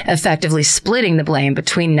personnel, effectively splitting the blame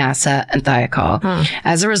between NASA and Thiokol.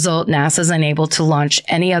 As a result, NASA is unable to launch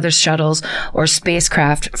any other shuttles or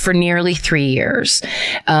spacecraft for nearly 3 years.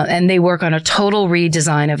 And they work on a total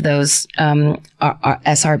redesign of those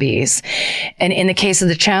SRBs. And in the case of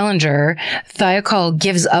the Challenger, Thiokol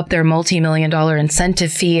gives up their multi-million-dollar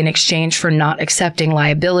incentive fee in exchange for not accepting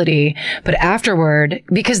liability. But afterward,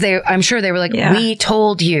 because I'm sure they were like, we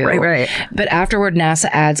told you. Right. But afterward, NASA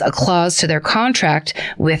adds a clause to their contract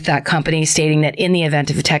with that company stating that in the event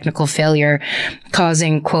of a technical failure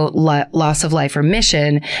causing, quote, loss of life or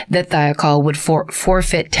mission, that Thiokol would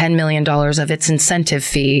forfeit $10 million of its incentive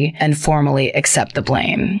fee and formally accept the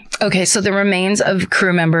blame. Okay, so the remains of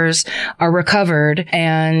crew members are recovered,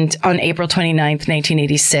 and on April 29th,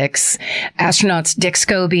 1986, astronauts Dick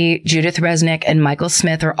Scobie, Judith Resnick, and Michael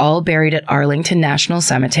Smith are all buried at Arlington National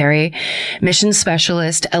Cemetery. Mission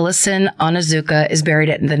specialist Ellison Onizuka is buried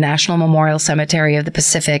at the National Memorial Cemetery of the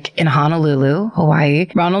Pacific in Honolulu, Hawaii.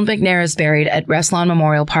 Ronald McNair is buried at Reslon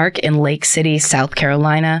Memorial Park in Lake City, South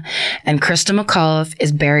Carolina. And Krista McAuliffe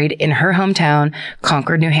is buried in her hometown,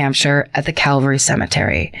 Concord, New Hampshire, at the Calvary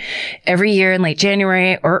Cemetery. Every year in late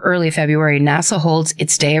January or early February, NASA holds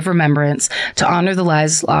its Day of Remembrance to honor the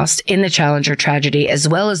lives lost in the Challenger tragedy, as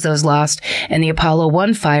well as those lost in the Apollo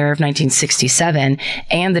 1 fire of 1967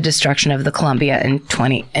 and the destruction of the Columbia in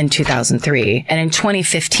 2003. And in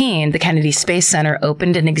 2015, the Kennedy Space Center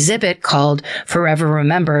opened an exhibit called Forever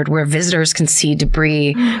Remembered, where visitors can see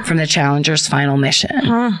debris from the Challenger's final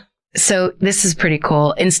mission. So this is pretty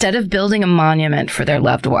cool. Instead of building a monument for their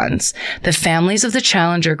loved ones, the families of the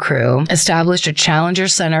Challenger crew established a Challenger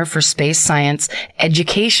Center for Space Science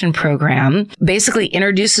education program, basically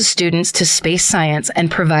introduces students to space science and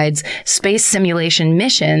provides space simulation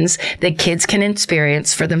missions that kids can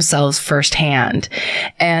experience for themselves firsthand.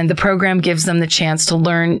 And the program gives them the chance to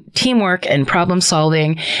learn teamwork and problem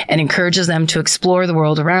solving and encourages them to explore the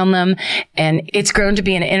world around them. And it's grown to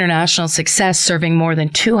be an international success, serving more than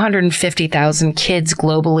 250,000 kids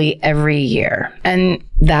globally every year. And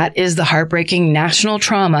that is the heartbreaking national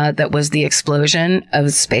trauma that was the explosion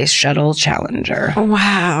of Space Shuttle Challenger.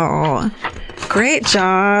 Wow. Great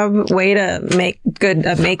job. Way to make good.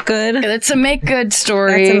 It's a make good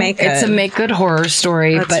story. It's a make good horror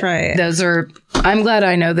story. That's right. I'm glad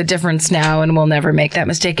I know the difference now, and we'll never make that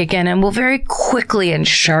mistake again. And we'll very quickly and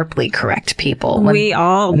sharply correct people. We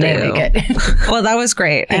all do. They make it. Well, that was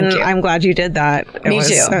great. Thank you. I'm glad you did that. Me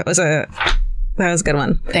too. That was a good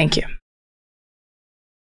one. Thank you.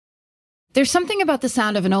 There's something about the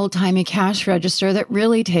sound of an old-timey cash register that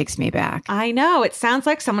really takes me back. I know. It sounds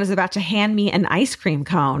like someone is about to hand me an ice cream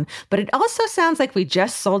cone, but it also sounds like we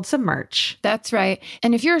just sold some merch. That's right.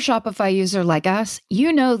 And if you're a Shopify user like us,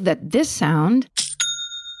 you know that this sound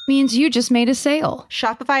means you just made a sale.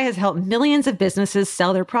 Shopify has helped millions of businesses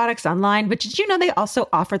sell their products online, but did you know they also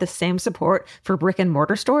offer the same support for brick and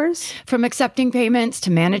mortar stores? From accepting payments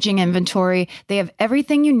to managing inventory, they have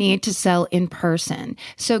everything you need to sell in person.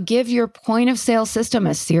 So give your point of sale system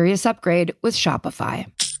a serious upgrade with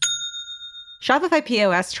Shopify. Shopify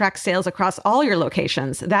POS tracks sales across all your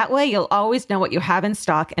locations. That way, you'll always know what you have in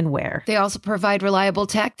stock and where. They also provide reliable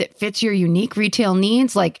tech that fits your unique retail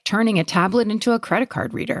needs, like turning a tablet into a credit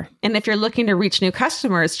card reader. And if you're looking to reach new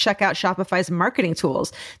customers, check out Shopify's marketing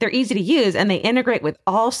tools. They're easy to use, and they integrate with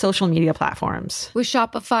all social media platforms. With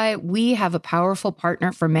Shopify, we have a powerful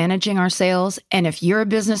partner for managing our sales. And if you're a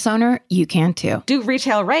business owner, you can too. Do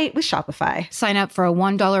retail right with Shopify. Sign up for a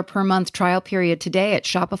 $1 per month trial period today at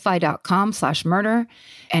shopify.com/murder.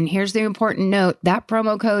 And here's the important note, that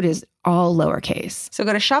promo code is all lowercase. So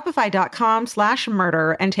go to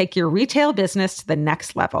shopify.com/murder and take your retail business to the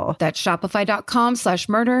next level. That's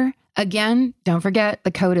shopify.com/murder. Again, don't forget,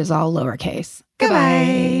 the code is all lowercase.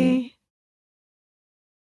 Goodbye.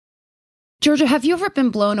 Georgia, have you ever been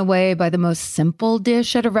blown away by the most simple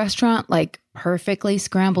dish at a restaurant, like perfectly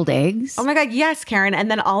scrambled eggs? Oh my God, yes, Karen. And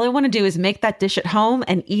then all I want to do is make that dish at home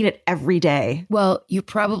and eat it every day. Well, you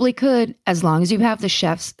probably could, as long as you have the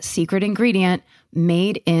chef's secret ingredient,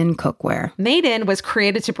 Made in Cookware. Made in was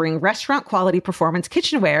created to bring restaurant quality performance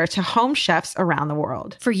kitchenware to home chefs around the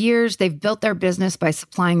world. For years, they've built their business by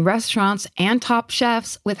supplying restaurants and top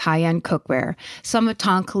chefs with high-end cookware. Some of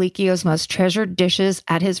Tom Colicchio's most treasured dishes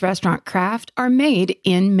at his restaurant Craft are made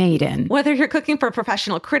in Made in. Whether you're cooking for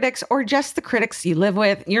professional critics or just the critics you live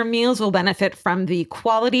with, your meals will benefit from the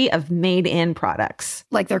quality of Made in products.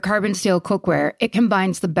 Like their carbon steel cookware, it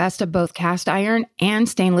combines the best of both cast iron and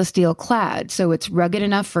stainless steel clad, so it's rugged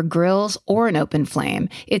enough for grills or an open flame.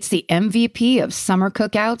 It's the MVP of summer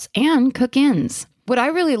cookouts and cook-ins. What I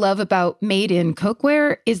really love about Made in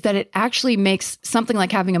Cookware is that it actually makes something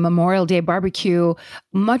like having a Memorial Day barbecue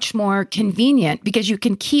much more convenient because you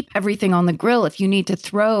can keep everything on the grill. If you need to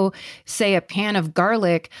throw, say, a pan of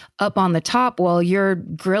garlic up on the top while you're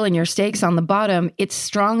grilling your steaks on the bottom, it's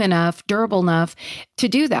strong enough, durable enough to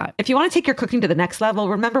do that. If you want to take your cooking to the next level,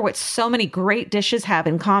 remember what so many great dishes have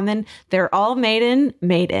in common. They're all made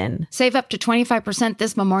in. Save up to 25%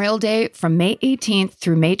 this Memorial Day from May 18th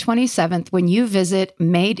through May 27th when you visit visit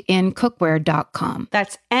madeincookware.com.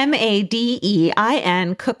 That's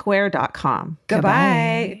MADEIN cookware.com.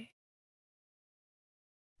 Goodbye.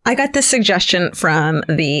 I got this suggestion from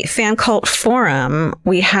the Fan Cult Forum.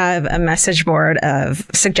 We have a message board of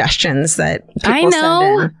suggestions that people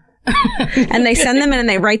send in. And they send them in and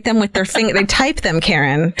they write them with their finger. They type them,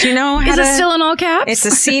 Karen. Do you know how Is it still in all caps? It's a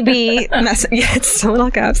CB message. Yeah, it's still in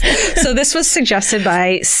all caps. So this was suggested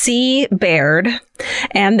by C. Baird.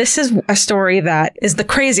 And this is a story that is the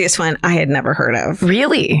craziest one I had never heard of.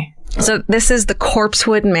 Really? So this is the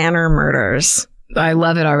Corpsewood Manor murders. I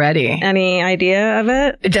love it already. Any idea of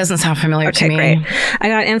it? It doesn't sound familiar to me. Great. I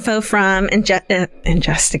got info from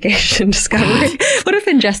Investigation Discovery. What if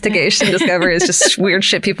Investigation Discovery is just weird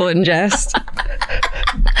shit people ingest?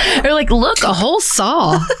 They're like, look, a whole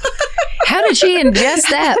saw. How did she ingest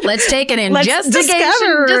that? Let's take an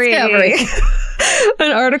investigation discovery.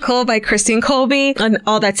 An article by Christine Colby, an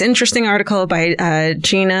All That's Interesting article by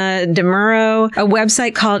Gina DeMuro, a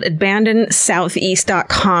website called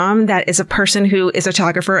AbandonedSoutheast.com that is a person who is a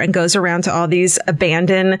photographer and goes around to all these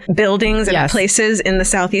abandoned buildings and places in the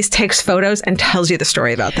Southeast, takes photos and tells you the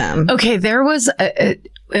story about them. Okay, there was,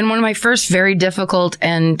 in one of my first very difficult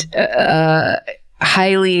and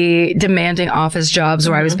highly demanding office jobs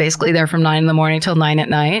where I was basically there from 9 a.m. till 9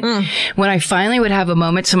 p.m. When I finally would have a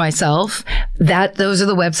moment to myself, those are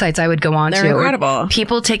the websites I would go on to. They're incredible.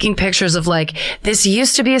 People taking pictures of like, this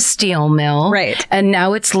used to be a steel mill. Right. And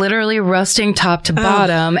now it's literally rusting top to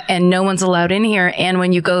bottom and no one's allowed in here. And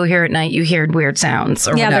when you go here at night, you hear weird sounds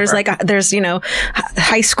or whatever. There's, you know,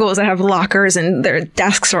 high schools that have lockers and their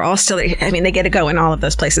desks are all still, I mean, they get to go in all of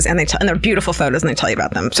those places and they're beautiful photos and they tell you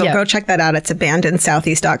about them. So go check that out. It's AbandonedSoutheast.com.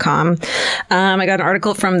 I got an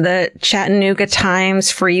article from the Chattanooga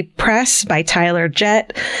Times Free Press by Tyler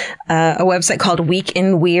Jett, a website called Week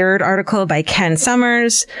in Weird article by Ken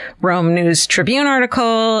Summers, Rome News Tribune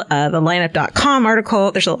article, the lineup.com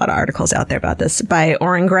article. There's a lot of articles out there about this by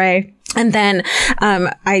Oren Gray. And then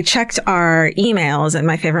I checked our emails and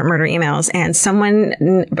my favorite murder emails, and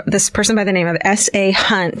this person by the name of S.A.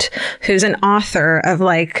 Hunt, who's an author of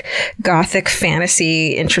like gothic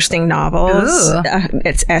fantasy, interesting novels.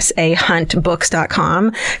 It's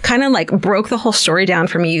sahuntbooks.com. Kind of like broke the whole story down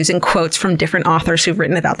for me using quotes from different authors who've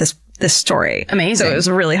written about this story. Amazing. So it was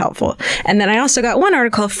really helpful. And then I also got one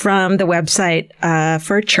article from the website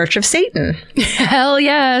for Church of Satan. Hell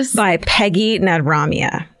yes. By Peggy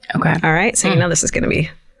Nadramia. Okay. All right. So you know this is going to be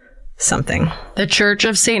something. The Church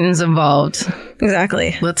of Satan's involved.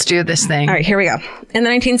 Exactly. Let's do this thing. All right. Here we go. In the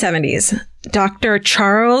 1970s, Dr.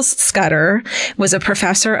 Charles Scudder was a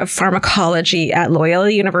professor of pharmacology at Loyola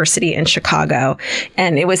University in Chicago,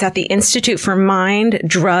 and it was at the Institute for Mind,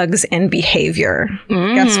 Drugs, and Behavior.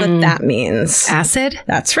 Guess what that means? Acid?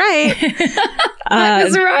 That's right.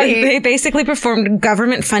 That's right. They basically performed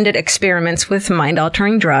government-funded experiments with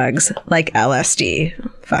mind-altering drugs like LSD.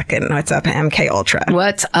 Fucking what's up, MK Ultra?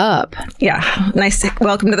 What's up? Yeah, nice.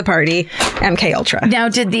 Welcome to the party, MK Ultra. Now,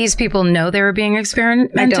 did these people know they were being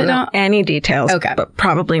experimented on? I don't know any details. Okay, but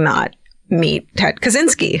probably not. Meet Ted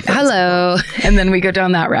Kaczynski. Hello. And then we go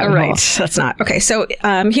down that rabbit hole. Right. That's not. Okay. So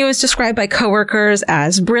he was described by coworkers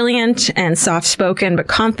as brilliant and soft-spoken, but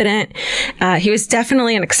confident. He was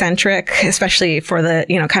definitely an eccentric, especially for the,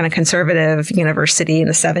 kind of conservative university in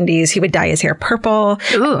the 70s. He would dye his hair purple.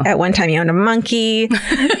 Ooh. At one time, he owned a monkey.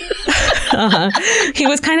 He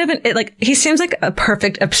was kind of he seems like a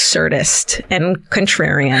perfect absurdist and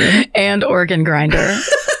contrarian. And organ grinder.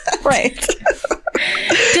 Right.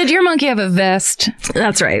 Did your monkey have a vest?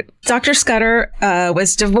 That's right. Dr. Scudder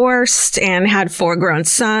was divorced and had 4 grown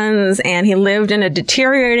sons, and he lived in a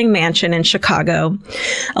deteriorating mansion in Chicago,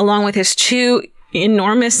 along with his 2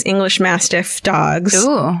 enormous English Mastiff dogs.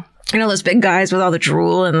 Ooh. You know, those big guys with all the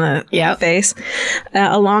drool in the face.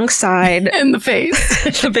 Alongside... in the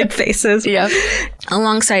face. The big faces. Yep.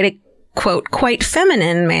 Alongside a quote, quite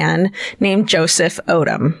feminine man named Joseph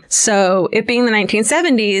Odom. So it being the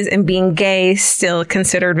 1970s and being gay still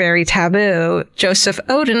considered very taboo, Joseph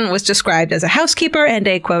Odom was described as a housekeeper and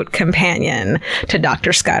a quote, companion to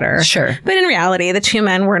Dr. Scudder. Sure. But in reality, the 2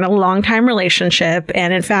 men were in a long-time relationship.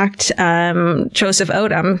 And in fact, Joseph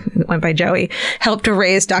Odom, went by Joey, helped to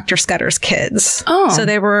raise Dr. Scudder's kids. Oh. So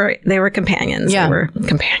they were companions. Yeah. They were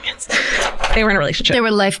companions. They were in a relationship. They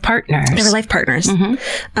were life partners.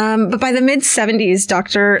 Mm-hmm. But by the mid-70s,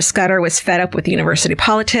 Dr. Scudder was fed up with university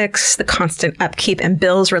politics, the constant upkeep and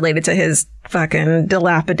bills related to his fucking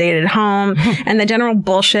dilapidated home and the general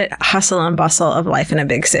bullshit hustle and bustle of life in a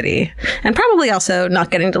big city. And probably also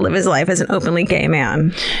not getting to live his life as an openly gay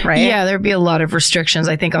man, right? Yeah, there'd be a lot of restrictions.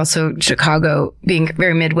 I think also Chicago being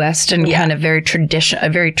very Midwest and kind of a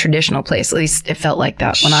very traditional place. At least it felt like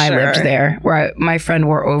that when I lived there, where my friend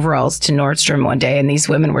wore overalls to Nordstrom one day and these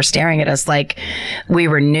women were staring at us like we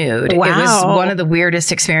were nude. Wow. It was one of the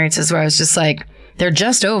weirdest experiences where I was just like, they're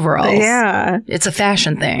just overalls. Yeah. It's a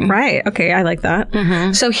fashion thing. Right. Okay. I like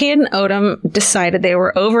that. So he and Odom decided they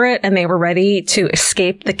were over it and they were ready to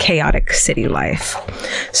escape the chaotic city life.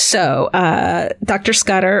 So Dr.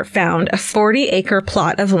 Scudder found a 40-acre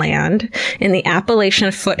plot of land in the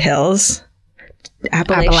Appalachian foothills.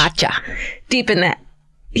 Appalachia. Deep in that.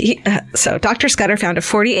 So Dr. Scudder found a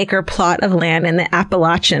 40-acre plot of land in the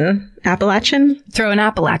Appalachian Throw an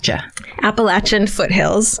Appalachian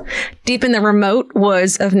foothills, deep in the remote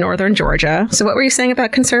woods of northern Georgia. So what were you saying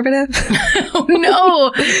about conservative? Oh,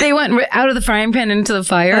 no. They went out of the frying pan into the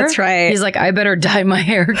fire. That's right. He's like, I better dye my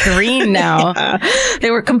hair green now. They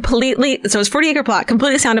were so it was 40-acre plot,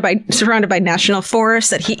 completely surrounded by national forests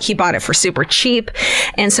that he bought it for super cheap.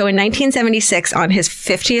 And so in 1976, on his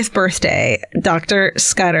 50th birthday, Dr.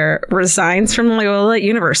 Scudder resigns from Loyola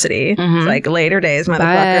University. Like, later days,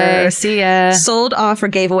 motherfucker. Bye. See ya. Sold off or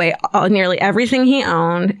gave away nearly everything he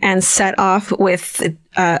owned and set off with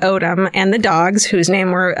Odom and the dogs, whose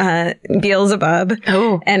name were Beelzebub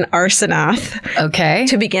and Arsenoth,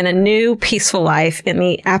 to begin a new peaceful life in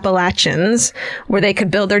the Appalachians where they could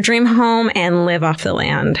build their dream home and live off the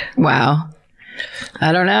land. Wow.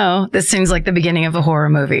 I don't know. This seems like the beginning of a horror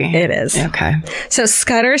movie. It is. Okay. So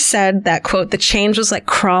Scudder said that, quote, the change was like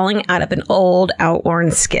crawling out of an old,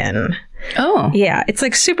 outworn skin. Oh. Yeah, it's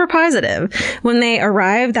like super positive. When they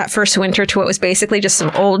arrived that first winter to what was basically just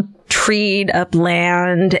some old treed up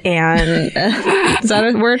land and is that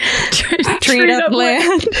a word? Treed up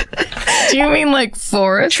land. Do you mean like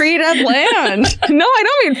forest? Treed up land. No, I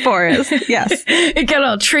don't mean forest. Yes. It got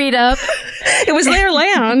all treed up. It was their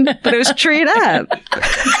land, but it was treed up.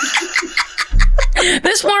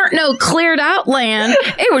 This weren't no cleared out land.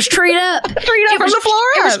 It was treed up. Treed up from the floor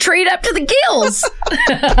It was up. treed up to the gills.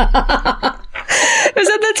 It was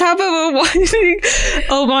at the top of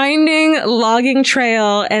a winding logging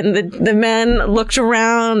trail, and the men looked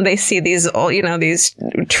around. They see these these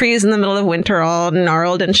trees in the middle of winter, all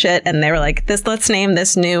gnarled and shit, and they were like, let's name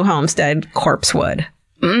this new homestead Corpsewood.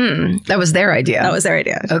 That was their idea. That was their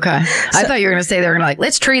idea. Okay. I thought you were going to say they were going to like,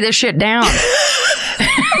 let's tree this shit down.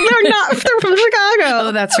 They're not. They're from Chicago.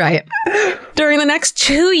 Oh, that's right. During the next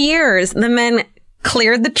 2 years, the men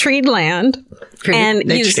cleared the treed land and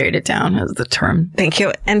they treed it down as the term. Thank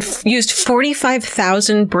you. And used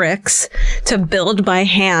 45,000 bricks to build by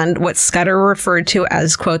hand what Scudder referred to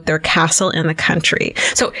as, quote, their castle in the country.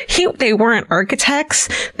 So they weren't architects.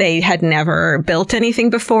 They had never built anything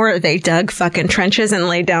before. They dug fucking trenches and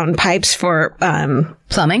laid down pipes for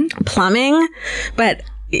Plumbing, but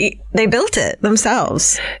they built it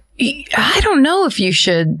themselves. I don't know if you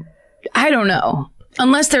should. I don't know.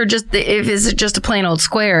 Unless they're if it's just a plain old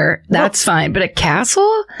square, that's fine. But a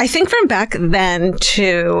castle? I think from back then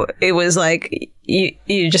too, it was like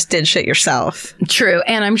you just did shit yourself. True.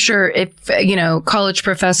 And I'm sure if, college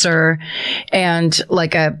professor and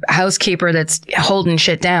like a housekeeper that's holding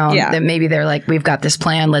shit down, that maybe they're like, we've got this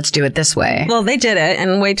plan. Let's do it this way. Well, they did it,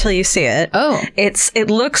 and wait till you see it. Oh. It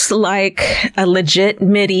looks like a legit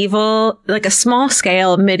medieval, like a small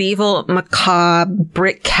scale medieval macabre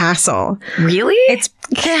brick castle. Really?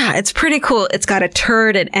 It's pretty cool. It's got a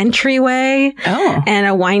turreted entryway and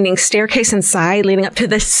a winding staircase inside leading up to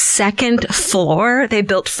the second floor. They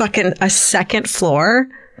built fucking a second floor.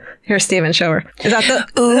 Here, Steven, show her. Is that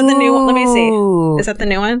the new one? Let me see. Is that the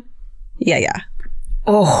new one? Yeah.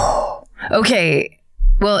 Oh, okay.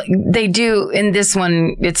 Well, they do in this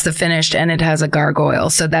one. It's the finished and it has a gargoyle.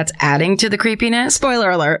 So that's adding to the creepiness. Spoiler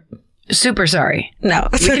alert. Super sorry. No.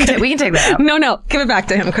 We can take that out. No. Give it back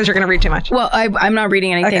to him because you're going to read too much. Well, I'm not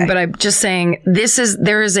reading anything, but I'm just saying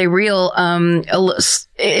there is a real,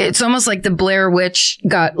 it's almost like the Blair Witch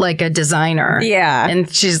got like a designer. Yeah.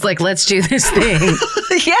 And she's like, let's do this thing.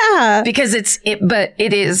 Yeah. Because it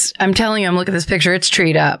is, I'm telling you, I'm looking at this picture, it's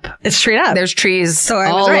treed up. It's treed up. There's trees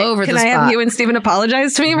all over the spot. Can I have you and Steven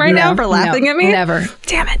apologize to me now for laughing at me? Never.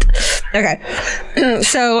 Damn it. Okay.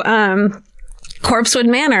 So, Corpsewood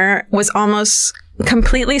Manor was almost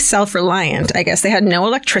completely self-reliant. I guess they had no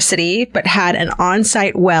electricity, but had an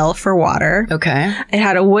on-site well for water. Okay. It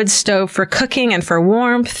had a wood stove for cooking and for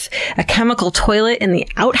warmth, a chemical toilet in the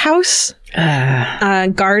outhouse.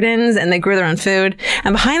 gardens, and they grew their own food.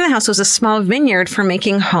 And behind the house was a small vineyard for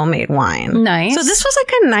making homemade wine. Nice. So this was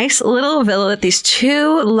like a nice little villa that these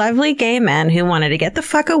two lovely gay men who wanted to get the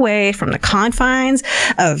fuck away from the confines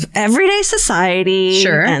of everyday society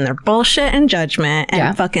Sure. and their bullshit and judgment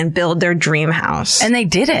and fucking build their dream house. And they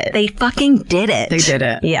did it. They fucking did it. They did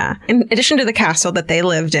it. Yeah. In addition to the castle that they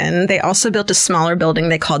lived in, they also built a smaller building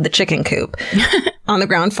they called the chicken coop. On the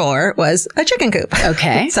ground floor was a chicken coop.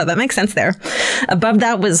 Okay. So that makes sense there. Above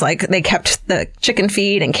that was like they kept the chicken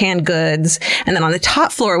feed and canned goods. And then on the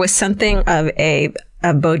top floor was something of a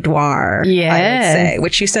boudoir, I would say,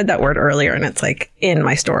 which you said that word earlier, and it's like in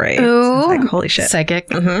my story. Ooh. It's like, holy shit. Psychic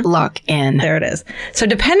lock in. There it is. So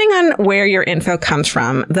depending on where your info comes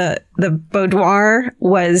from, the boudoir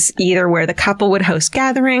was either where the couple would host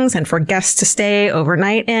gatherings and for guests to stay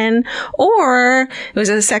overnight in, or it was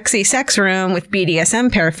a sexy sex room with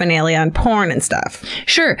BDSM paraphernalia and porn and stuff.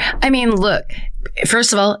 Sure. I mean, look,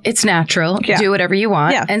 first of all, it's natural. Yeah. Do whatever you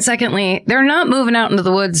want. Yeah. And secondly, they're not moving out into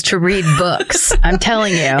the woods to read books. I'm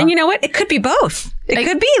telling you. And you know what? It could be both. It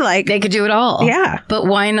could be like, They could do it all. Yeah. But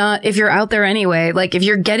why not, if you're out there anyway, like if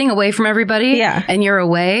you're getting away from everybody and you're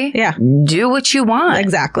away, do what you want.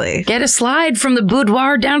 Exactly. Get a slide from the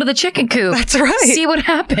boudoir down to the chicken coop. That's right. See what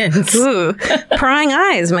happens. Ooh, prying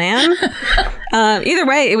eyes, man. Either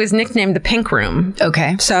way, it was nicknamed the Pink Room.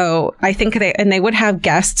 Okay. So I think they would have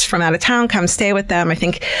guests from out of town come stay with them. I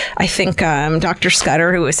think Dr.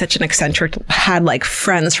 Scudder, who was such an eccentric, had like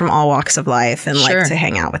friends from all walks of life and liked to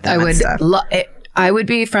hang out with them. I would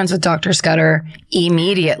be friends with Dr. Scudder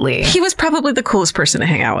immediately. He was probably the coolest person to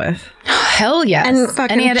hang out with. Hell yes.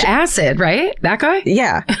 And he had acid, right? That guy?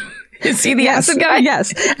 Yeah. Is he the acid guy?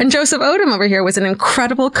 Yes. And Joseph Odom over here was an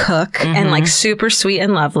incredible cook and like super sweet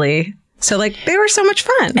and lovely. So like they were so much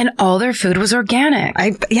fun. And all their food was organic.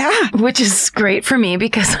 Which is great for me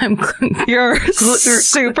because you're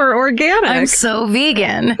super organic. I'm so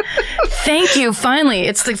vegan. Thank you. Finally,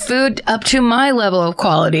 it's the food up to my level of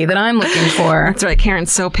quality that I'm looking for. That's right.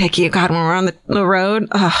 Karen's so picky. God, when we're on the road,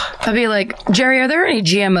 I'd be like, Jerry, are there any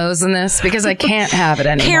GMOs in this? Because I can't have it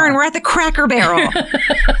anymore. Karen, we're at the Cracker Barrel.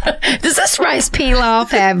 Does this rice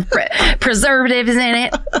pilaf have preservatives in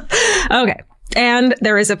it? Okay. And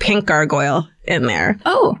there is a pink gargoyle in there.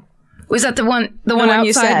 Oh, was that the one outside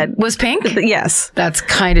you said was pink? Yes. That's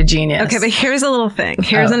kind of genius. Okay, but here's a little thing.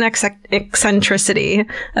 Here's an eccentricity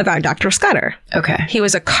about Dr. Scudder. Okay. He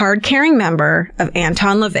was a card-carrying member of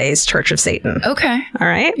Anton LaVey's Church of Satan. Okay. All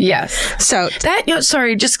right? Yes. So that,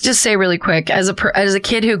 sorry, just say really quick, as a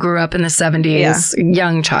kid who grew up in the 70s,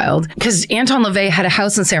 young child, because Anton LaVey had a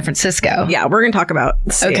house in San Francisco. Yeah, we're going to talk about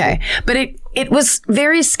Satan. Okay. But it was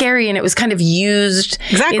very scary and it was kind of used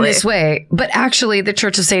in this way. But actually, the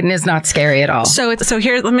Church of Satan is not scary at all. So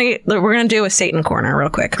here, we're going to do a Satan corner real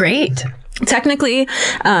quick. Great. Technically,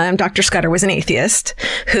 Dr. Scudder was an atheist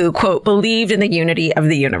who, quote, believed in the unity of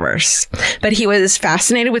the universe. But he was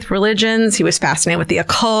fascinated with religions. He was fascinated with the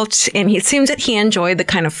occult. And it seems that he enjoyed the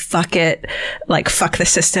kind of fuck the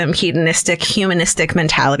system, hedonistic, humanistic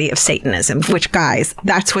mentality of Satanism, which, guys,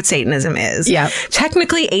 that's what Satanism is. Yeah.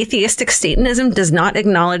 Technically, atheistic Satanism does not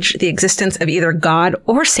acknowledge the existence of either God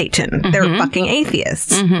or Satan. Mm-hmm. They're fucking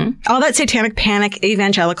atheists. Mm-hmm. All that satanic panic,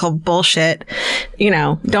 evangelical bullshit,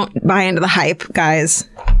 don't buy into the hype, guys.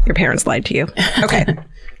 Your parents lied to you. Okay.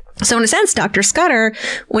 So in a sense, Dr. Scudder,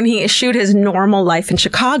 when he eschewed his normal life in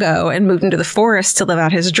Chicago and moved into the forest to live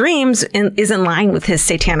out his dreams, is in line with his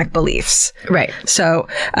satanic beliefs. Right. So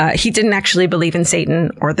he didn't actually believe in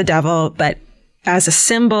Satan or the devil, but as a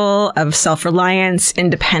symbol of self-reliance,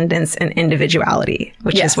 independence, and individuality,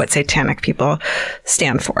 which is what satanic people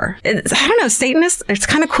stand for. I don't know, Satanists, it's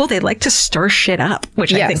kind of cool. They like to stir shit up,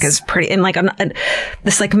 which I think is pretty, in like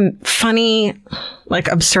this like funny, like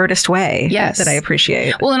absurdist way that I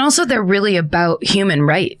appreciate. Well, and also they're really about human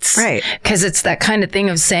rights. Right. Because it's that kind of thing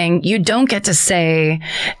of saying you don't get to say,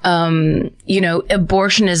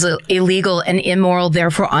 abortion is illegal and immoral,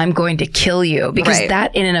 therefore I'm going to kill you. Because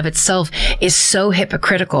that in and of itself is so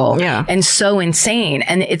hypocritical and so insane.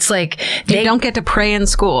 And it's like you don't get to pray in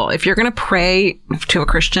school. If you're going to pray to a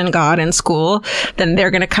Christian God in school, then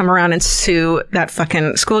they're going to come around and sue that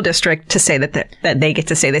fucking school district to say that they get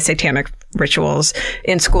to say the satanic rituals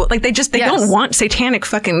in school. Like they don't want satanic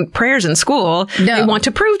fucking prayers in school. No. They want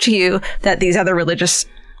to prove to you that these other religious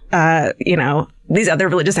these other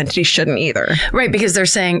religious entities shouldn't either. Right, because they're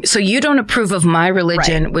saying, so you don't approve of my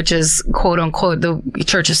religion, which is quote unquote the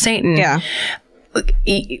Church of Satan. Yeah.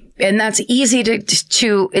 And that's easy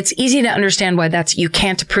it's easy to understand why you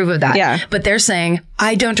can't approve of that. Yeah. But they're saying,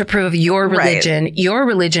 I don't approve of your religion. Right. Your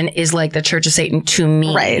religion is like the Church of Satan to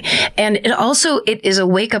me. Right. And it is a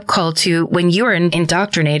wake up call to when you are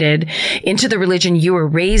indoctrinated into the religion you were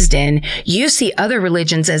raised in, you see other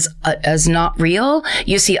religions as not real.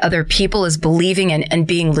 You see other people as believing and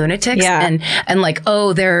being lunatics and like,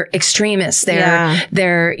 oh, they're extremists.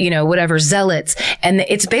 They're, whatever, zealots. And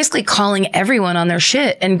it's basically calling everyone on their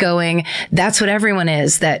shit and going, that's what everyone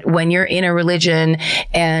is. That when you're in a religion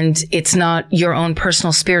and it's not your own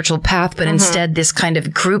personal spiritual path, but instead this kind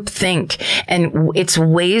of group think, and it's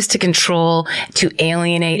ways to control, to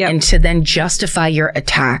alienate, and to then justify your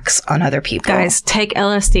attacks on other people. Guys, take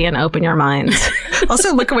LSD and open your minds.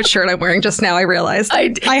 Also, look at what shirt I'm wearing just now. I realized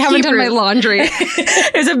I haven't done my laundry.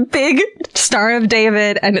 There's a big Star of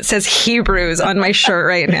David and it says Hebrews on my shirt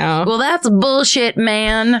right now. Well, that's bullshit,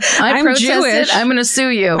 man. I'm protest Jewish. It. I'm going to sue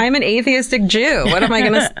you. I'm an atheistic Jew. What am I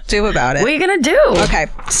going to do about it? What are you going to do? Okay,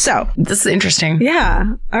 so. This is interesting.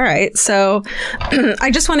 Yeah. All right. So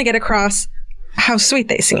I just want to get across how sweet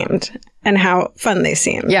they seemed and how fun they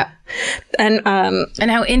seemed. Yeah. And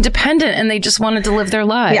how independent, and they just wanted to live their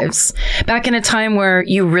lives. Yeah. Back in a time where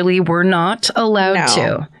you really were not allowed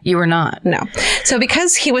to. You were not. No. So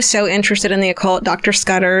because he was so interested in the occult, Dr.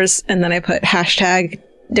 Scudder's, and then I put hashtag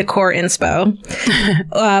decor inspo,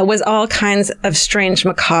 was all kinds of strange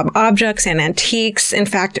macabre objects and antiques. In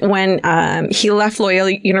fact, when he left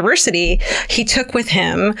Loyola University, he took with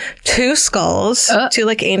him two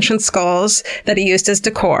like ancient skulls that he used as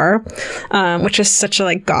decor, which is such a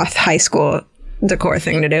like goth high school decor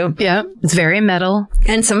thing to do. Yeah, it's very metal.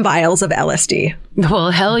 And some vials of LSD. Well,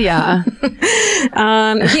 hell yeah.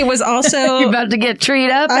 He was also... You're about to get treed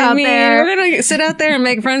up out there. We're going to sit out there and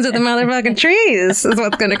make friends with the motherfucking trees is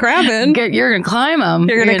what's going to happen. You're going to climb them.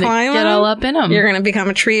 You're going to climb them. Get all up in them. You're going to become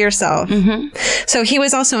a tree yourself. Mm-hmm. So he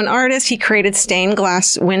was also an artist. He created stained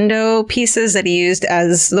glass window pieces that he used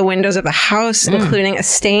as the windows of the house, including a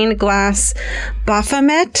stained glass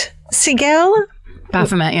Baphomet sigil.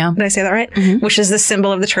 Baphomet, yeah. Did I say that right? Mm-hmm. Which is the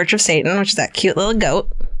symbol of the Church of Satan, which is that cute little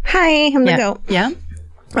goat. Hi, I'm the goat. Yeah.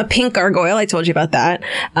 A pink gargoyle, I told you about that.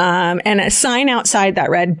 And a sign outside that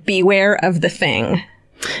read, "Beware of the Thing,"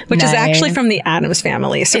 which is actually from the Addams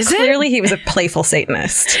Family. So clearly he was a playful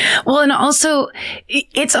Satanist. Well, and also,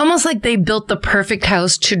 it's almost like they built the perfect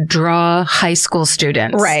house to draw high school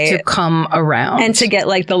students to come around. And to get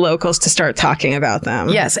like the locals to start talking about them.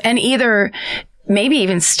 Yes. And either... maybe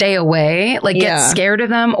even stay away, like get scared of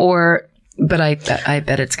them, but I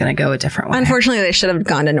bet it's going to go a different way. Unfortunately, they should have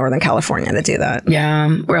gone to Northern California to do that. Yeah,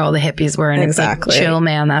 where all the hippies were. And exactly. It's like, chill,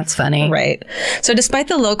 man, that's funny. Right. So despite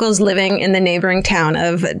the locals living in the neighboring town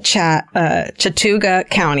of Chattooga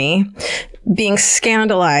County being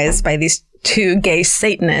scandalized by these two gay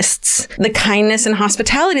Satanists, the kindness and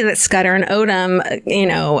hospitality that Scudder and Odom,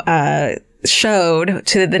 showed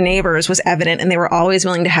to the neighbors was evident, and they were always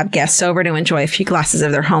willing to have guests over to enjoy a few glasses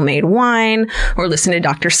of their homemade wine or listen to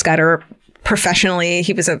Dr. Scudder professionally.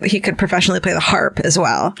 He could professionally play the harp as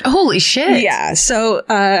well. Holy shit. Yeah. So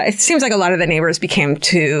it seems like a lot of the neighbors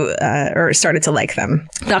started to like them.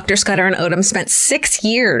 Dr. Scudder and Odom spent 6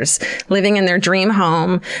 years living in their dream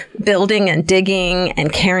home, building and digging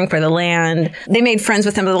and caring for the land. They made friends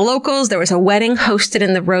with some of the locals. There was a wedding hosted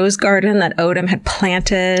in the rose garden that Odom had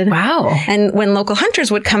planted. Wow. And when local hunters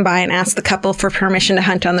would come by and ask the couple for permission to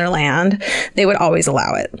hunt on their land, they would always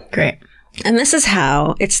allow it. Great. And this is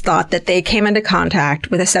how it's thought that they came into contact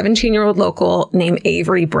with a 17-year-old local named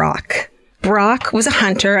Avery Brock. Brock was a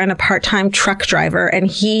hunter and a part-time truck driver, and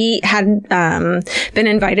he had been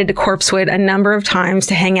invited to Corpsewood a number of times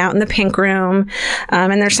to hang out in the Pink Room.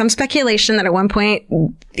 And there's some speculation that at one point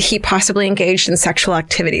he possibly engaged in sexual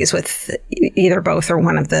activities with either both or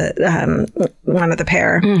one of the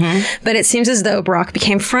pair. Mm-hmm. But it seems as though Brock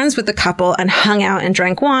became friends with the couple and hung out and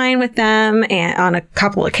drank wine with them on a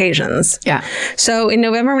couple occasions. Yeah. So in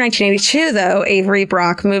November of 1982, though, Avery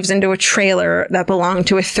Brock moves into a trailer that belonged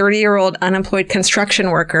to a 30-year-old unemployed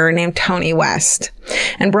construction worker named Tony West.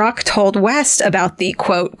 And Brock told West about the,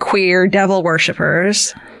 quote, queer devil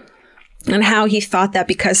worshippers, and how he thought that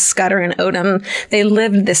because Scudder and Odom, they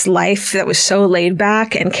lived this life that was so laid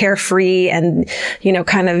back and carefree and,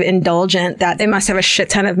 kind of indulgent, that they must have a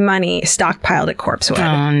shit ton of money stockpiled at Corpsewood.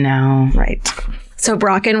 Oh, no. Right. So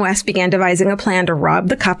Brock and West began devising a plan to rob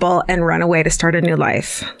the couple and run away to start a new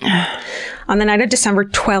life. On the night of December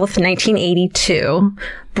 12th, 1982,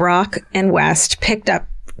 Brock and West picked up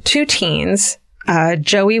two teens,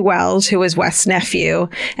 Joey Wells, who was West's nephew,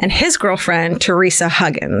 and his girlfriend, Teresa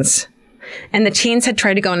Huggins. And the teens had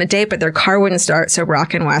tried to go on a date, but their car wouldn't start. So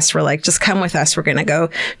Brock and West were like, just come with us. We're going to go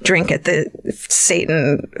drink at the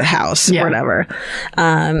Satan house or whatever.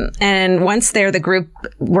 And once there, the group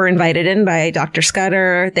were invited in by Dr.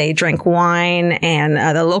 Scudder. They drank wine, and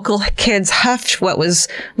the local kids huffed what was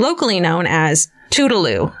locally known as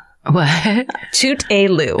Tootaloo. What?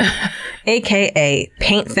 Toot-a-loo, a.k.a.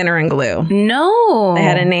 paint thinner and glue. No. They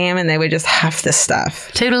had a name, and they would just huff this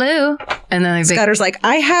stuff. Toodaloo. And then Scudder's like,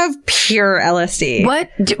 I have pure LSD.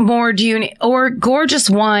 What more do you need? Or gorgeous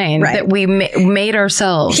wine that we made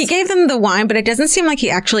ourselves. He gave them the wine, but it doesn't seem like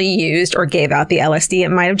he actually used or gave out the LSD. It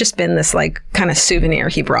might have just been this like kind of souvenir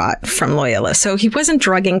he brought from Loyola. So he wasn't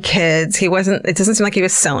drugging kids. It doesn't seem like he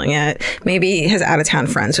was selling it. Maybe his out-of-town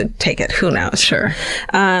friends would take it. Who knows? Sure.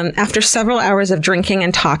 After several hours of drinking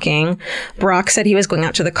and talking, Brock said he was going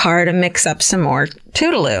out to the car to mix up some more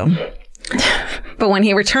Tootaloo. But when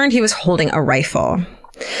he returned, he was holding a rifle.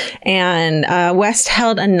 And West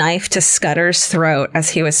held a knife to Scudder's throat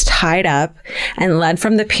as he was tied up and led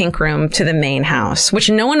from the pink room to the main house, which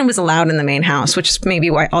no one was allowed in the main house, which is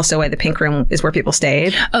maybe why the pink room is where people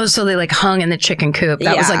stayed. Oh, so they like hung in the chicken coop.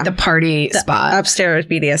 That was like the party spot. Upstairs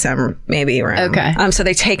BDSM maybe room. Okay. So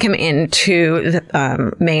they take him into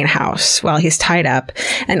the main house while he's tied up.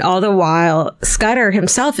 And all the while, Scudder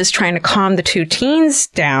himself is trying to calm the two teens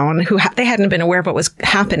down who they hadn't been aware of what was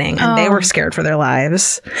happening. And they were scared for their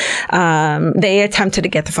lives. They attempted to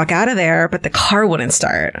get the fuck out of there, but the car wouldn't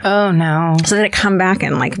start. Oh no. So they had to come back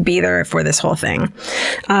and like be there for this whole thing.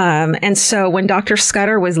 And so when Dr.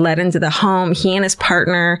 Scudder was led into the home, he and his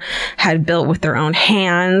partner had built with their own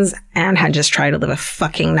hands and had just tried to live a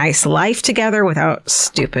fucking nice life together without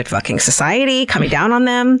stupid fucking society coming down on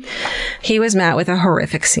them. He was met with a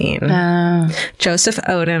horrific scene. Joseph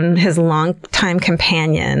Odom, his longtime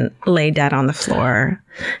companion, lay dead on the floor,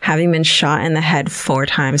 having been shot in the head 4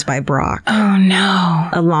 times by Brock. Oh no.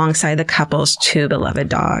 Alongside the couple's 2 beloved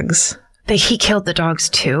dogs. He killed the dogs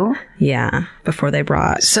too? Yeah, before they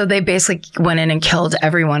brought. So they basically went in and killed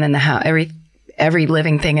everyone in the house, every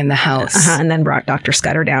living thing in the house. And then brought Dr.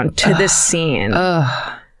 Scudder down to this scene.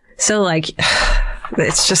 So like,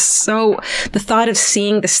 it's just so, the thought of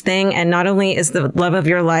seeing this thing, and not only is the love of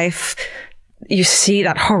your life, you see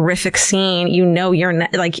that horrific scene, you know you're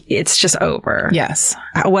like, it's just over. Yes.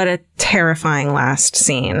 What a terrifying last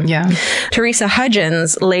scene. Yeah. Teresa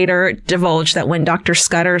Hudgens later divulged that when Dr.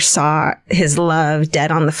 Scudder saw his love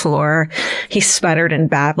dead on the floor, he sputtered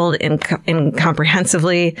and babbled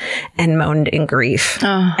incomprehensibly and moaned in grief.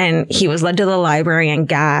 And he was led to the library and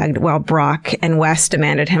gagged while Brock and West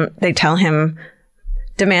demanded he tell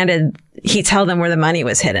them where the money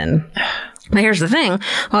was hidden. Now, here's the thing.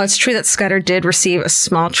 While it's true that Scudder did receive a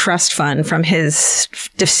small trust fund from his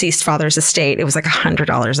deceased father's estate, it was like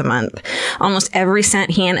 $100 a month. Almost every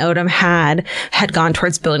cent he and Odom had gone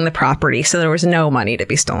towards building the property. So there was no money to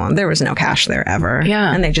be stolen. There was no cash there ever.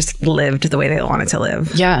 Yeah. And they just lived the way they wanted to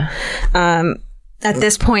live. Yeah. At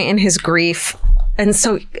this point in his grief, and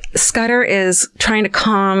so Scudder is trying to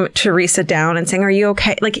calm Teresa down and saying, are you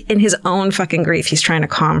okay? Like in his own fucking grief, he's trying to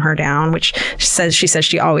calm her down, which she says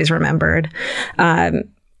she always remembered.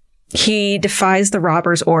 He defies the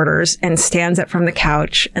robber's orders and stands up from the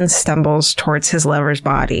couch and stumbles towards his lover's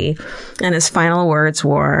body. And his final words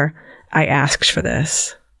were, I asked for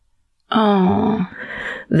this. Oh.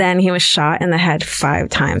 Then he was shot in the head 5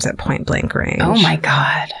 times at point blank range. Oh my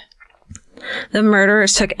God. The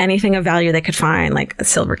murderers took anything of value they could find, like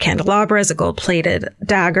silver candelabras, a gold-plated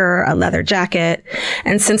dagger, a leather jacket.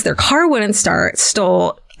 And since their car wouldn't start,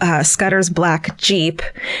 stole Scudder's black Jeep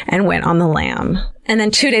and went on the lam. And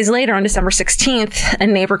then 2 days later, on December 16th, a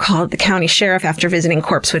neighbor called the county sheriff after visiting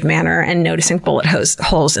Corpsewood Manor and noticing bullet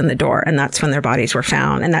holes in the door. And that's when their bodies were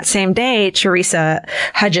found. And that same day, Teresa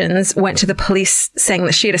Hudgens went to the police saying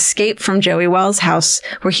that she had escaped from Joey Wells' house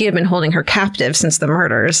where he had been holding her captive since the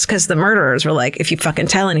murders. Because the murderers were like, if you fucking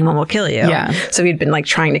tell anyone, we'll kill you. Yeah. So he'd been like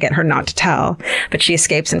trying to get her not to tell. But she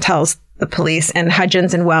escapes and tells the police, and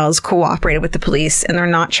Hudgens and Wells cooperated with the police, and they're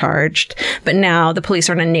not charged. But now the police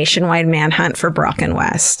are on a nationwide manhunt for Brock and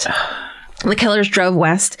West. The killers drove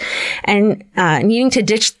west and needing to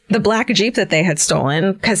ditch the black Jeep that they had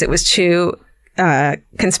stolen because it was too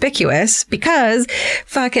conspicuous, because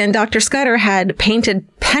fucking Dr. Scudder had painted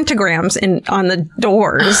pentagrams on the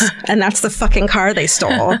doors, and that's the fucking car they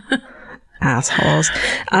stole. Assholes.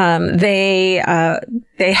 They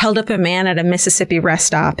held up a man at a Mississippi rest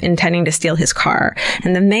stop intending to steal his car.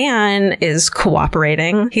 And the man is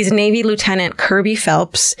cooperating. He's Navy Lieutenant Kirby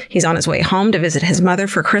Phelps. He's on his way home to visit his mother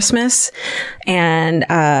for Christmas. And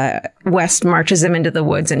West marches him into the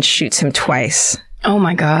woods and shoots him twice. Oh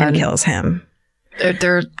my God. And kills him.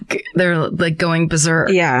 They're like going berserk.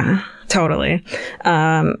 Yeah, totally.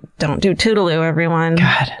 Don't do Toodaloo, everyone.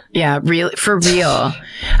 God. Yeah, really, for real.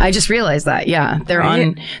 I just realized that. Yeah.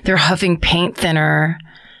 They're huffing paint thinner.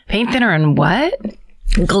 Paint thinner and what?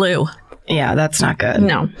 Glue. Yeah, that's not good.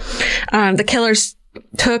 No. The killers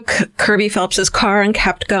took Kirby Phelps's car and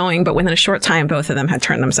kept going, but within a short time, both of them had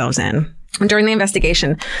turned themselves in. During the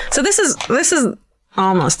investigation, so this is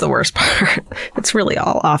almost the worst part. It's really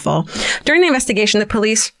all awful. During the investigation, the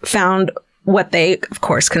police found what they, of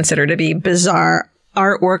course, consider to be bizarre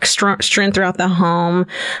artwork strewn throughout the home,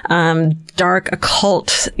 dark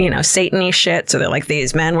occult, Satan-y shit. So they're like,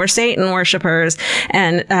 these men were Satan worshipers.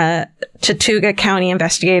 And Chattooga County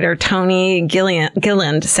investigator Tony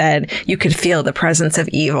Gilland said you could feel the presence of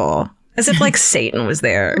evil. As if like Satan was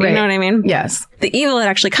there. Right. You know what I mean? Yes. The evil had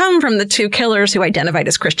actually come from the two killers who identified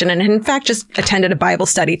as Christian and in fact just attended a Bible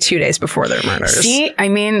study 2 days before their murders. See, I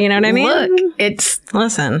mean, you know what I mean?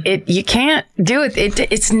 Look, you can't do it.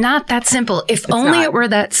 It's not that simple. If only it were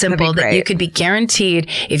that simple that you could be guaranteed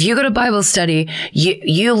if you go to Bible study,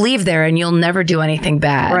 you leave there and you'll never do anything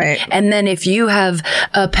bad. Right. And then if you have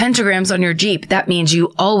pentagrams on your Jeep, that means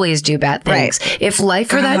you always do bad things. Right. If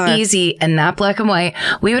life were that easy and that black and white,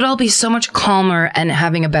 we would all be so much calmer and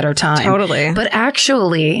having a better time. Totally. But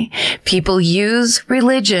actually, people use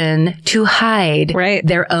religion to hide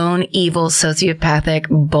their own evil, sociopathic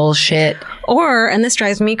bullshit. Or, and this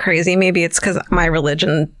drives me crazy, maybe it's because my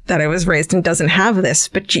religion that I was raised in doesn't have this,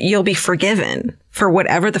 but you'll be forgiven for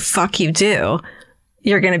whatever the fuck you do.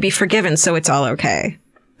 You're going to be forgiven, so it's all okay.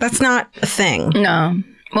 That's not a thing. No.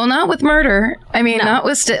 Well, not with murder. I mean, not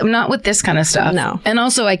with this kind of stuff. No. And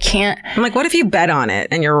also, I can't. I'm like, what if you bet on it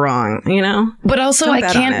and you're wrong? But also, Don't I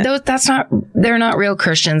bet can't. on it. They're not real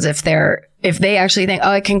Christians if they actually think,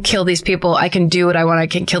 oh, I can kill these people, I can do what I want, I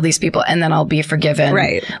can kill these people, and then I'll be forgiven.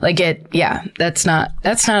 Right. That's not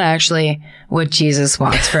actually what Jesus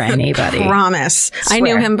wants for anybody. Promise. I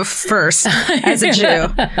knew him first as a Jew.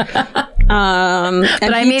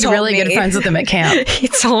 But I made really good friends with him at camp. He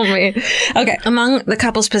told me. Okay. Among the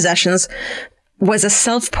couple's possessions was a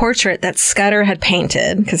self-portrait that Scudder had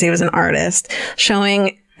painted, because he was an artist,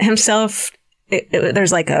 showing himself.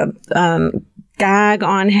 There's like a gag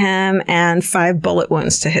on him and 5 bullet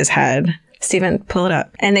wounds to his head. Stephen, pull it up.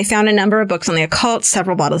 And they found a number of books on the occult,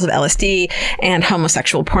 several bottles of LSD, and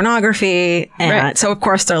homosexual pornography. And so, of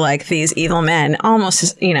course, they're like these evil men,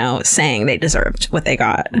 almost, saying they deserved what they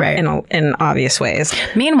got in obvious ways.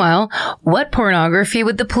 Meanwhile, what pornography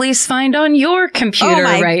would the police find on your computer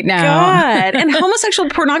right now? God. And homosexual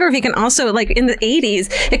pornography can also, like in the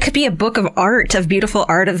 80s, it could be a book of art, of beautiful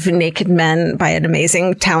art of naked men by an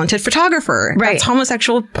amazing, talented photographer. Right. That's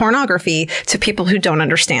homosexual pornography to people who don't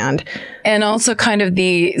understand. And also kind of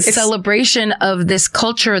the celebration of this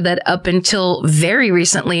culture that up until very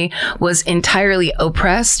recently was entirely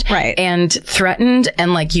oppressed and threatened.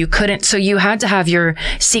 And like you couldn't, so you had to have your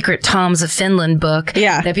secret Toms of Finland book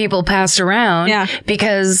that people passed around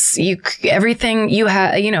because everything you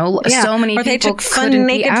had, so many or people they took fun couldn't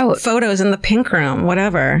naked be out. photos in the pink room,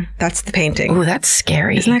 whatever. That's the painting. Oh, that's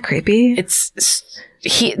scary. Isn't that creepy?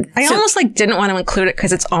 I almost didn't want to include it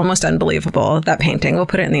because it's almost unbelievable, that painting. We'll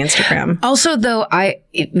put it in the Instagram. Also, though,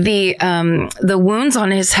 the wounds on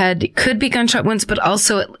his head could be gunshot wounds, but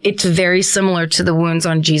also it's very similar to the wounds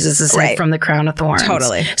on Jesus's head from the crown of thorns.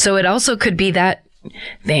 Totally. So it also could be that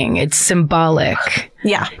thing. It's symbolic.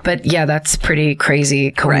 Yeah. But yeah, that's pretty crazy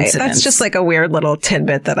coincidence. Right. That's just like a weird little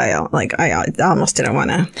tidbit that I almost didn't want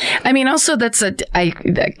to. I mean, also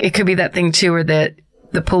it could be that thing too, where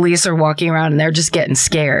the police are walking around and they're just getting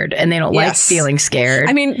scared and they don't like feeling scared.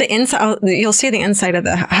 I mean, the inside, you'll see the inside of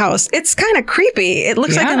the house. It's kind of creepy. It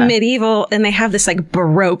looks like a medieval, and they have this like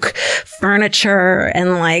Baroque furniture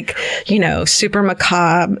and like, super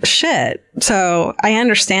macabre shit. So I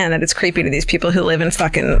understand that it's creepy to these people who live in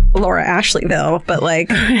fucking Laura Ashleyville, but like,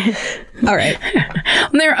 all right.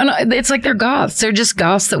 It's like they're goths. They're just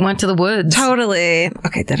goths that went to the woods. Totally.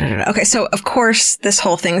 Okay. Okay. So of course, this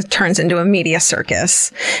whole thing turns into a media circus.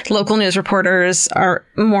 Local news reporters are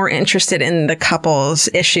more interested in the couple's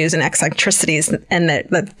issues and eccentricities and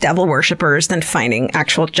the devil worshippers than finding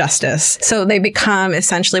actual justice. So they become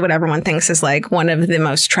essentially what everyone thinks is like one of the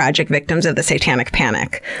most tragic victims of the Satanic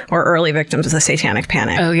Panic, or early victims of the Satanic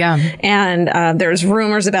Panic. Oh, yeah. And there's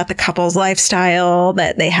rumors about the couple's lifestyle,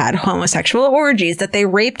 that they had homosexual orgies, that they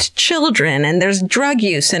raped children, and there's drug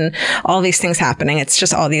use and all these things happening. It's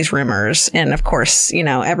just all these rumors. And of course, you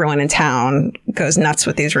know, everyone in town goes nuts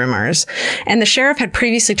with these rumors. And the sheriff had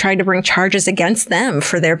previously tried to bring charges against them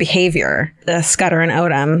for their behavior, Scudder and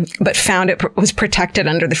Odom, but found it was protected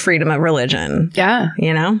under the freedom of religion. Yeah.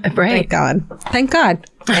 You know? Right. Thank God. Thank God.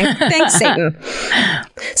 Thanks, Satan.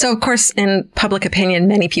 So, of course, in public opinion,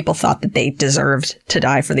 many people thought that they deserved to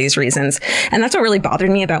die for these reasons. And that's what really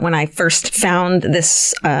bothered me about when I first found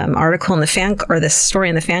this article in the this story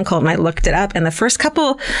in the fan cult, and I looked it up. And the first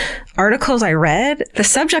couple articles I read, the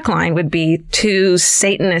subject line would be "two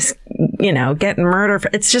Satanists, you know, get murdered."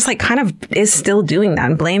 It's just like kind of is still doing that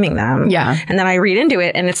and blaming them. Yeah. And then I read into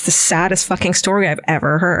it, and it's the saddest fucking story I've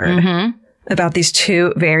ever heard. About these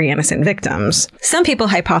two very innocent victims. Some people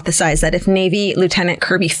hypothesize that if Navy Lieutenant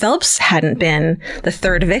Kirby Phelps hadn't been the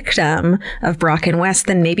third victim of Brock and West,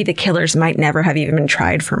 then maybe the killers might never have even been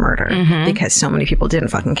tried for murder because so many people didn't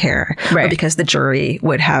fucking care. Right. Or because the jury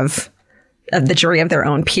of their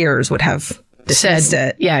own peers would have dismissed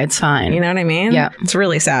it. Yeah, it's fine. You know what I mean? Yeah. It's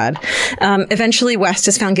really sad. Eventually, West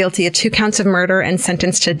is found guilty of 2 counts of murder and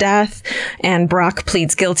sentenced to death. And Brock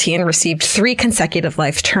pleads guilty and received 3 consecutive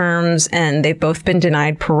life terms. And they've both been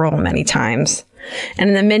denied parole many times.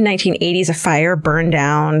 And in the mid-1980s, a fire burned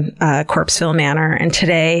down Corpseville Manor. And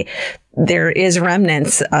today, there is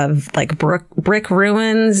remnants of like brick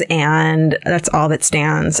ruins, and that's all that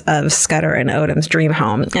stands of Scudder and Odom's dream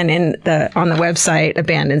home. And on the website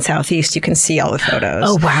Abandoned Southeast, you can see all the photos.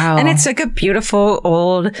 Oh, wow. And it's like a beautiful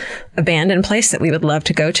old abandoned place that we would love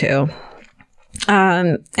to go to.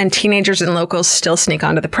 And teenagers and locals still sneak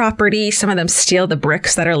onto the property. Some of them steal the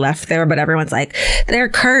bricks that are left there, but everyone's like, they're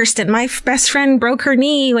cursed. And my best friend broke her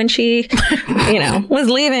knee when she, you know, was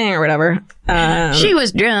leaving or whatever. She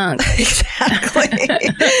was drunk. Exactly.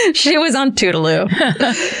 She was on Toodaloo.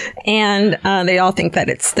 And they all think that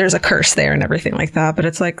there's a curse there and everything like that. But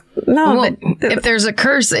it's like, no. Well, if there's a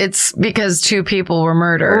curse, it's because 2 people were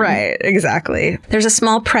murdered. Right, exactly. There's a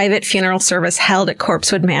small private funeral service held at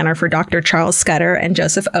Corpsewood Manor for Dr. Charles Scudder and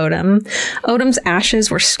Joseph Odom. Odom's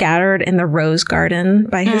ashes were scattered in the Rose Garden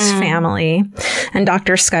by his family. And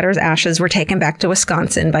Dr. Scudder's ashes were taken back to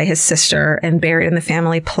Wisconsin by his sister and buried in the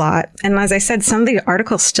family plot. And as I said, some of the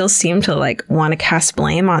articles still seem to like want to cast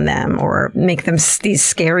blame on them or make them these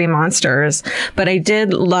scary monsters. But I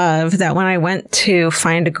did love that when I went to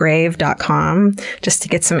findagrave.com just to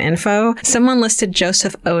get some info, someone listed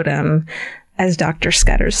Joseph Odom as Dr.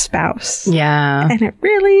 Scudder's spouse. Yeah. And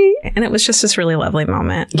it was just this really lovely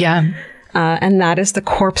moment. Yeah. And that is the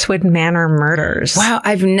Corpsewood Manor murders. Wow,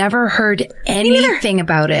 I've never heard anything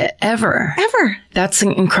about it ever. Ever. That's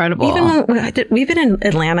incredible. Even when we've been in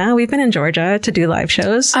Atlanta, we've been in Georgia to do live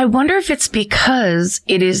shows. I wonder if it's because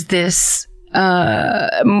it is this,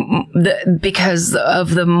 because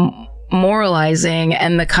of the moralizing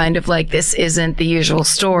and the kind of like, this isn't the usual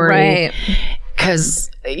story. Right. Because,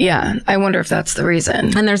 yeah, I wonder if that's the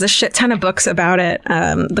reason. And there's a shit ton of books about it.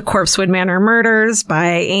 The Corpsewood Manor Murders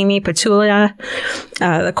by Amy Petula.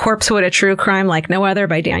 The Corpsewood, A True Crime Like No Other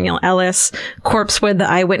by Daniel Ellis. Corpsewood, The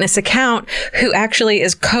Eyewitness Account, who actually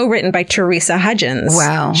is co-written by Teresa Hudgens.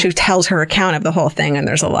 Wow. Who tells her account of the whole thing. And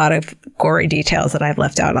there's a lot of gory details that I've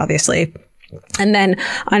left out, obviously. And then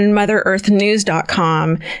on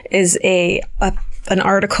MotherEarthNews.com is an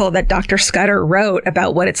article that Dr. Scudder wrote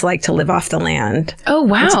about what it's like to live off the land. Oh,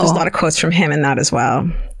 wow. And so there's a lot of quotes from him in that as well.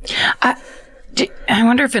 I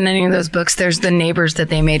wonder if in any of those books there's the neighbors that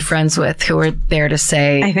they made friends with who were there to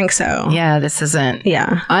say, I think so. Yeah, this isn't.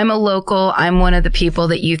 Yeah. I'm a local. I'm one of the people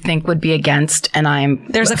that you think would be against, and I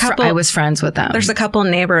was friends with them. There's a couple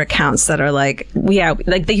neighbor accounts that are like, yeah,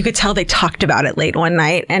 like you could tell they talked about it late one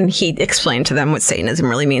night, and he explained to them what Satanism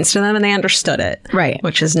really means to them, and they understood it. Right.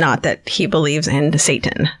 Which is not that he believes in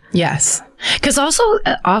Satan. Yes. Because also,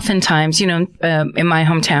 oftentimes, in my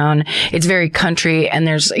hometown, it's very country, and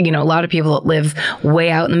there's, a lot of people that live way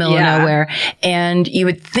out in the middle of nowhere. And you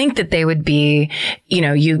would think that they would be,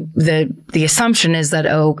 the assumption is that,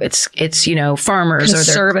 it's farmers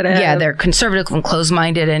conservative. or they're conservative and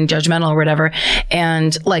closed-minded and judgmental or whatever.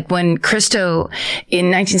 And like when in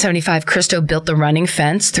 1975, Christo built the running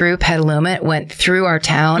fence through Petaluma, it went through our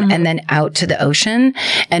town and then out to the ocean.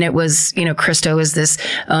 And it was, Christo is this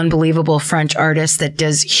unbelievable French artist that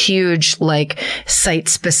does huge, like,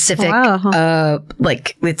 site-specific,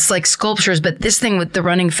 it's like sculptures. But this thing with the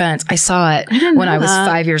running fence, I saw it when I was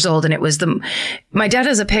 5 years old, and it was My dad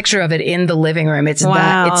has a picture of it in the living room. It's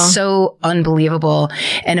it's so unbelievable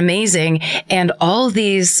and amazing. And all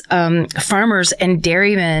these farmers and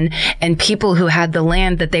dairymen and people who had the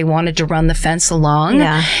land that they wanted to run the fence along,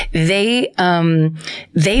 they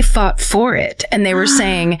fought for it. And they were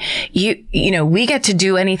saying, you know, we get to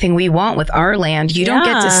do anything we want with our land. You don't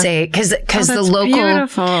get to say, because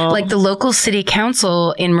the local city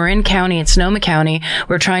council in Marin County and Sonoma County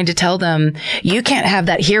were trying to tell them, you can't have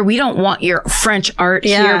that here. We don't want your French art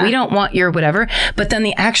here. We don't want your whatever. But then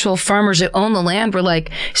the actual farmers who own the land were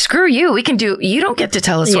like, screw you. You don't get to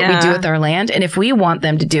tell us what we do with our land. And if we want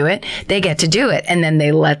them to do it, they get to do it. And then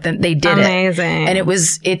they did it. And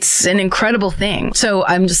it's an incredible thing. So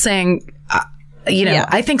I'm just saying, you know,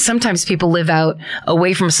 I think sometimes people live out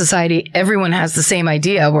away from society. Everyone has the same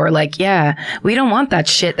idea. We're like, we don't want that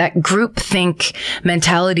shit, that groupthink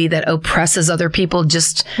mentality that oppresses other people.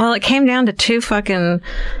 Well, it came down to two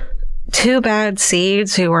bad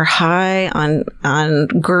seeds who were high on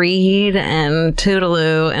greed and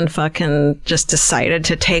toodaloo and fucking just decided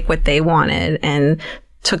to take what they wanted and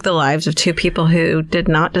took the lives of two people who did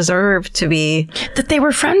not deserve to be... That they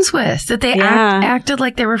were friends with, that they acted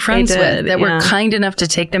like they were friends with, that were kind enough to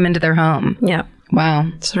take them into their home. Yeah.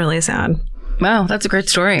 Wow. It's really sad. Wow, that's a great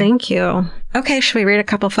story. Thank you. Okay, should we read a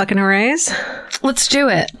couple fucking hoorays? Let's do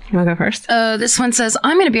it. You want to go first? This one says,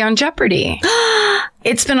 I'm going to be on Jeopardy!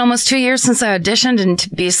 It's been almost 2 years since I auditioned, and to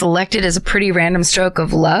be selected is a pretty random stroke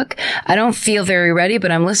of luck. I don't feel very ready,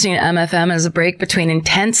 but I'm listening to MFM as a break between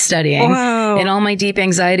intense studying and all my deep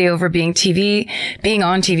anxiety over being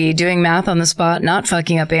on TV, doing math on the spot, not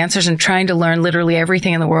fucking up answers, and trying to learn literally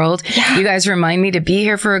everything in the world. Yeah. You guys remind me to be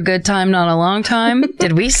here for a good time, not a long time.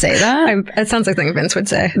 Did we say that? It sounds like something Vince would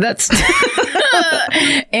say. That's...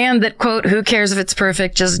 And that, quote, who cares if it's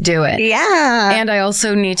perfect? Just do it. Yeah. And I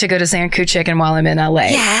also need to go to Sanku Chicken while I'm in LA.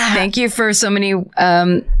 Yeah. Thank you for so many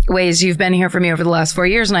ways you've been here for me over the last 4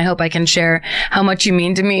 years. And I hope I can share how much you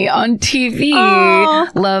mean to me on TV.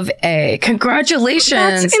 Aww. Love, A.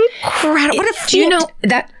 Congratulations. That's incredible. What a feat. Do you know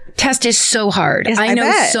that test is so hard? I know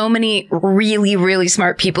so many really, really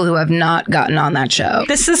smart people who have not gotten on that show.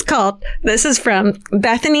 This is from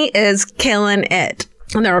Bethany is Killing It.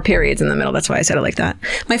 And there are periods in the middle. That's why I said it like that.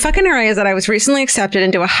 My fucking array is that I was recently accepted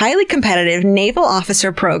into a highly competitive naval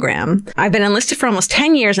officer program. I've been enlisted for almost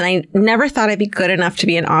 10 years and I never thought I'd be good enough to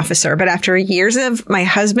be an officer. But after years of my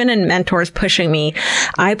husband and mentors pushing me,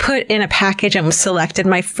 I put in a package and was selected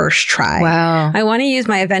my first try. Wow. I want to use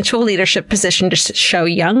my eventual leadership position to show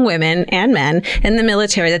young women and men in the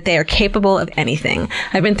military that they are capable of anything.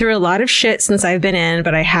 I've been through a lot of shit since I've been in,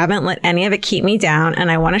 but I haven't let any of it keep me down.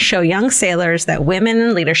 And I want to show young sailors that women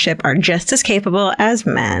in leadership are just as capable as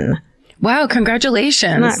men. Wow,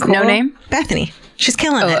 congratulations. Cool? No name? Bethany. She's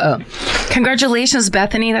killing it. Congratulations,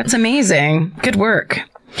 Bethany. That's amazing. Good work.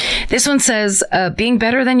 This one says, being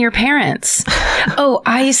better than your parents. Oh,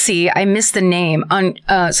 I see. I missed the name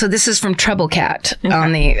so this is from Treble Cat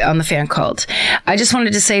on the fan cult. I just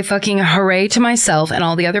wanted to say fucking hooray to myself and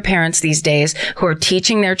all the other parents these days who are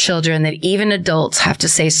teaching their children that even adults have to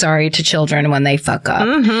say sorry to children when they fuck up.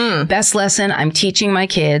 Mm-hmm. Best lesson I'm teaching my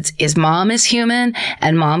kids is mom is human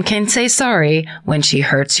and mom can say sorry when she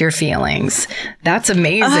hurts your feelings. That's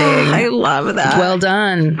amazing. Oh, I love that. Well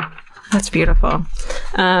done. That's beautiful.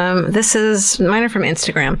 Mine are from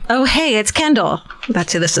Instagram. Oh, hey, it's Kendall.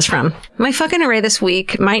 That's who this is from. My fucking array this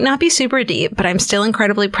week might not be super deep, but I'm still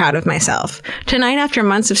incredibly proud of myself. Tonight, after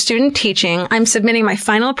months of student teaching, I'm submitting my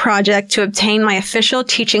final project to obtain my official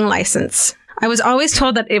teaching license. I was always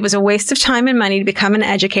told that it was a waste of time and money to become an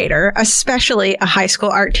educator, especially a high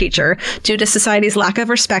school art teacher, due to society's lack of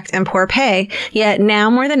respect and poor pay. Yet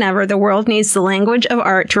now more than ever, the world needs the language of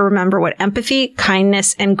art to remember what empathy,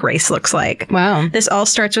 kindness, and grace looks like. Wow. This all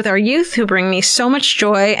starts with our youth who bring me so much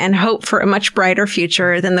joy and hope for a much brighter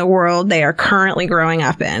future than the world they are currently growing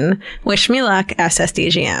up in. Wish me luck,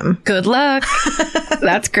 SSDGM. Good luck.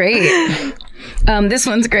 That's great. This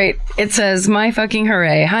one's great. It says, my fucking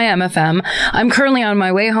hooray. Hi, MFM. I'm currently on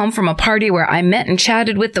my way home from a party where I met and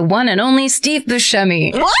chatted with the one and only Steve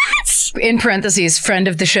Buscemi. What? In parentheses, friend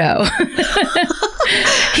of the show.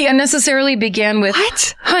 He unnecessarily began with,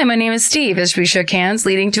 what? Hi, my name is Steve, as we shook hands,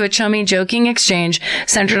 leading to a chummy, joking exchange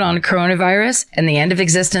centered on coronavirus and the end of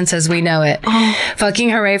existence as we know it. Oh. Fucking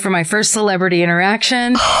hooray for my first celebrity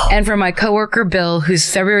interaction and for my coworker Bill,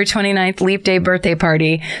 whose February 29th Leap Day birthday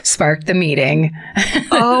party sparked the meeting.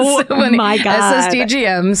 Oh, so my God.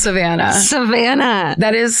 SSDGM, Savannah. Savannah.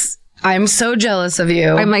 That is I'm so jealous of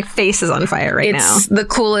you. My face is on fire right now. It's the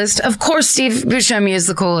coolest. Of course, Steve Buscemi is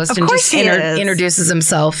the coolest. Of course he is. Introduces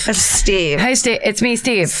himself. That's Steve. Hi, Steve. It's me,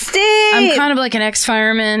 Steve. Steve! I'm kind of like an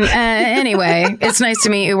ex-fireman. Anyway, it's nice to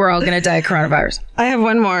meet you. We're all going to die of coronavirus. I have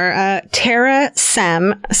one more. Tara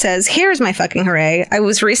Sem says, here's my fucking hooray. I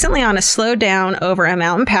was recently on a slow down over a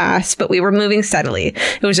mountain pass, but we were moving steadily.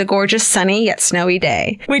 It was a gorgeous, sunny, yet snowy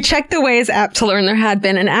day. We checked the Waze app to learn there had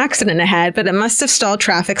been an accident ahead, but it must have stalled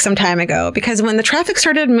traffic some time ago, because when the traffic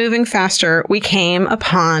started moving faster, we came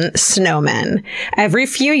upon snowmen. Every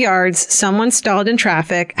few yards, someone stalled in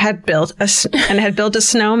traffic, had built a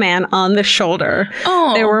snowman on the shoulder.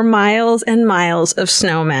 Oh. There were miles and miles of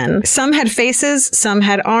snowmen. Some had faces, some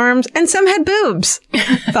had arms, and some had boobs.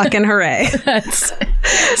 Fucking hooray. That's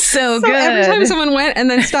so good. Every time someone went and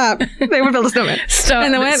then stopped, they would build a snowman.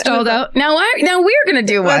 And then stalled out. Now we're going to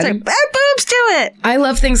do one. I was like, boobs, do it. I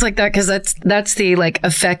love things like that because that's the like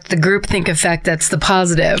effect, the groupthink effect. That's the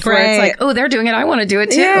positive. Where it's like, oh, they're doing it. I want to do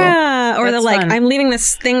it too. Yeah. Or that's the like, fun. I'm leaving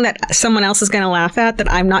this thing that someone else is going to laugh at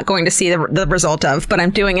that I'm not going to see the result of, but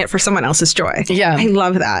I'm doing it for someone else's joy. Yeah. I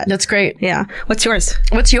love that. That's great. Yeah. What's yours?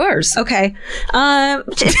 What's yours? Okay.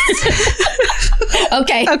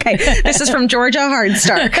 Okay. This is from Georgia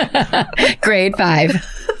Hardstark. Grade 5.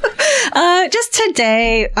 Just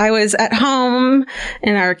today, I was at home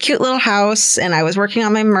in our cute little house and I was working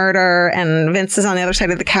on my murder, and Vince is on the other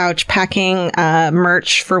side of the couch packing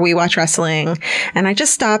merch for We Watch Wrestling. And I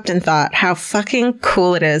just stopped and thought how fucking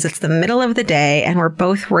cool it is. It's the middle of the day and we're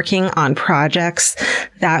both working on projects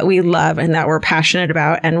that we love and that we're passionate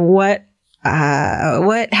about, and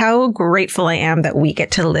how grateful I am that we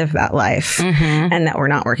get to live that life and that we're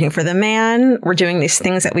not working for the man. We're doing these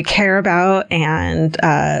things that we care about and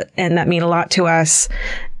that mean a lot to us.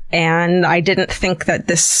 And I didn't think that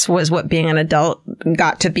this was what being an adult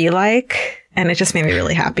got to be like. And it just made me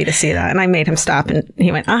really happy to see that. And I made him stop and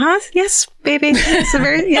he went, yes, baby. It's a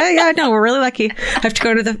very, no, we're really lucky. I have to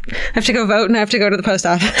go vote and I have to go to the post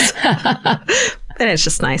office. And it's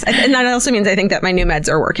just nice. And that also means I think that my new meds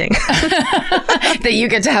are working. That you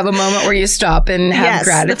get to have a moment where you stop and have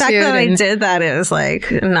gratitude. The fact that I did that is like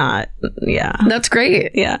That's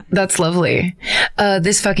great. Yeah. That's lovely.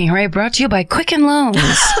 This fucking hooray brought to you by Quicken Loans.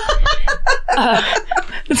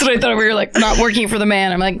 That's what I thought. We were like not working for the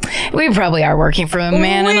man. I'm like, we probably are working for a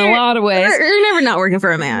man in a lot of ways. You're never not working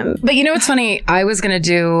for a man. But you know what's funny? I was going to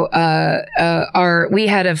do we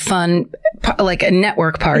had a fun, like a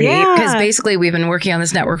network party. Because basically we've been working on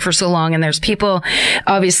this network for so long, and there's people,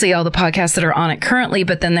 obviously all the podcasts that are on it currently,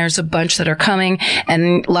 but then there's a bunch that are coming,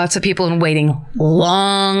 and lots of people in waiting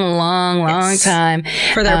long time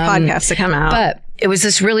for their podcasts to come out. But it was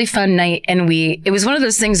this really fun night, and it was one of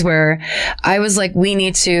those things where I was like, we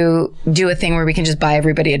need to do a thing where we can just buy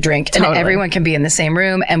everybody a drink and everyone can be in the same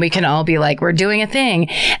room and we can all be like, we're doing a thing.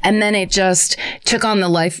 And then it just took on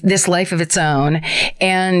this life of its own.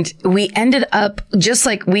 And we ended up just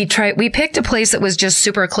like we picked a place that was just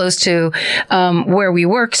super close to, where we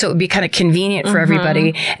work. So it would be kind of convenient for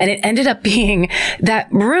everybody. And it ended up being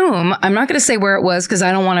that room. I'm not going to say where it was because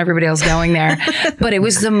I don't want everybody else going there, but it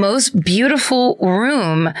was the most beautiful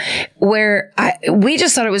room where we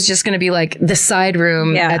just thought it was just going to be like the side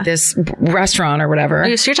room at this restaurant or whatever.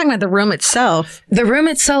 So you're talking about the room itself. The room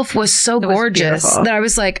itself was so gorgeous that I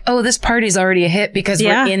was like, oh, this party's already a hit because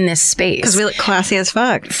we're in this space. Because we look classy as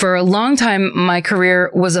fuck. For a long time, my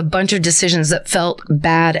career was a bunch of decisions that felt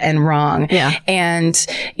bad and wrong. Yeah. And,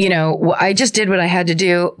 I just did what I had to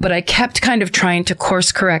do, but I kept kind of trying to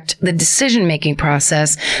course correct the decision-making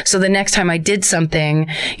process. So the next time I did something,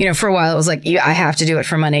 for a while, it was like, I have to do it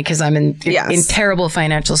for money because I'm in terrible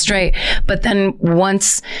financial strait. But then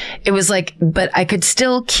once it was like, but I could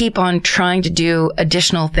still keep on trying to do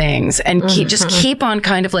additional things and keep on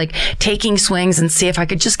kind of like taking swings and see if I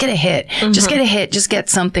could just get a hit, just get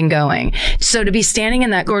something going. So to be standing in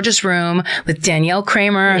that gorgeous room with Danielle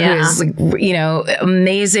Kramer, who is like,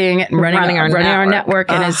 amazing and running our network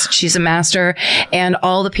and she's a master, and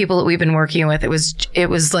all the people that we've been working with, it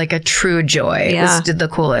was like a true joy. It was the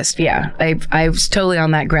coolest. Yeah. I was totally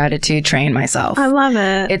on that gratitude train myself. I love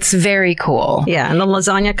it. It's very cool. Yeah. And the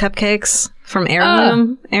lasagna cupcakes from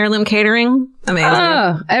Heirloom Catering.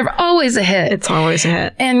 Amazing. Always a hit. It's always a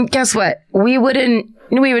hit. And guess what? We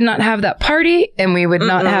would not have that party, and we would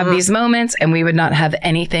not have these moments, and we would not have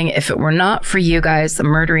anything if it were not for you guys, the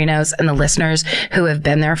Murderinos and the listeners who have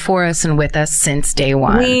been there for us and with us since day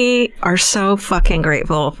one. We are so fucking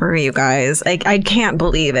grateful for you guys. I can't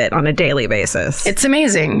believe it on a daily basis. It's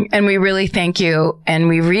amazing. And we really thank you, and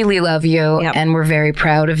we really love you, and we're very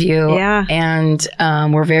proud of you. Yeah. And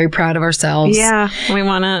we're very proud of ourselves. ourselves. Yeah, we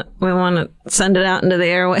want to send it out into the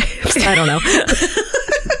airwaves. I don't know.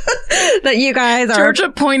 That you guys are.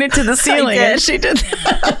 Georgia pointed to the ceiling and she did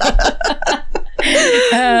that.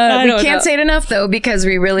 We can't say it enough though, because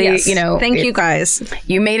we really, thank you guys.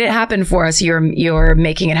 You made it happen for us. You're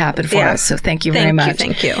making it happen for us. So thank you very much.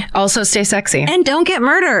 Thank you. Also, stay sexy and don't get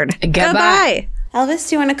murdered. Goodbye. Elvis,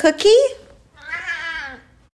 do you want a cookie?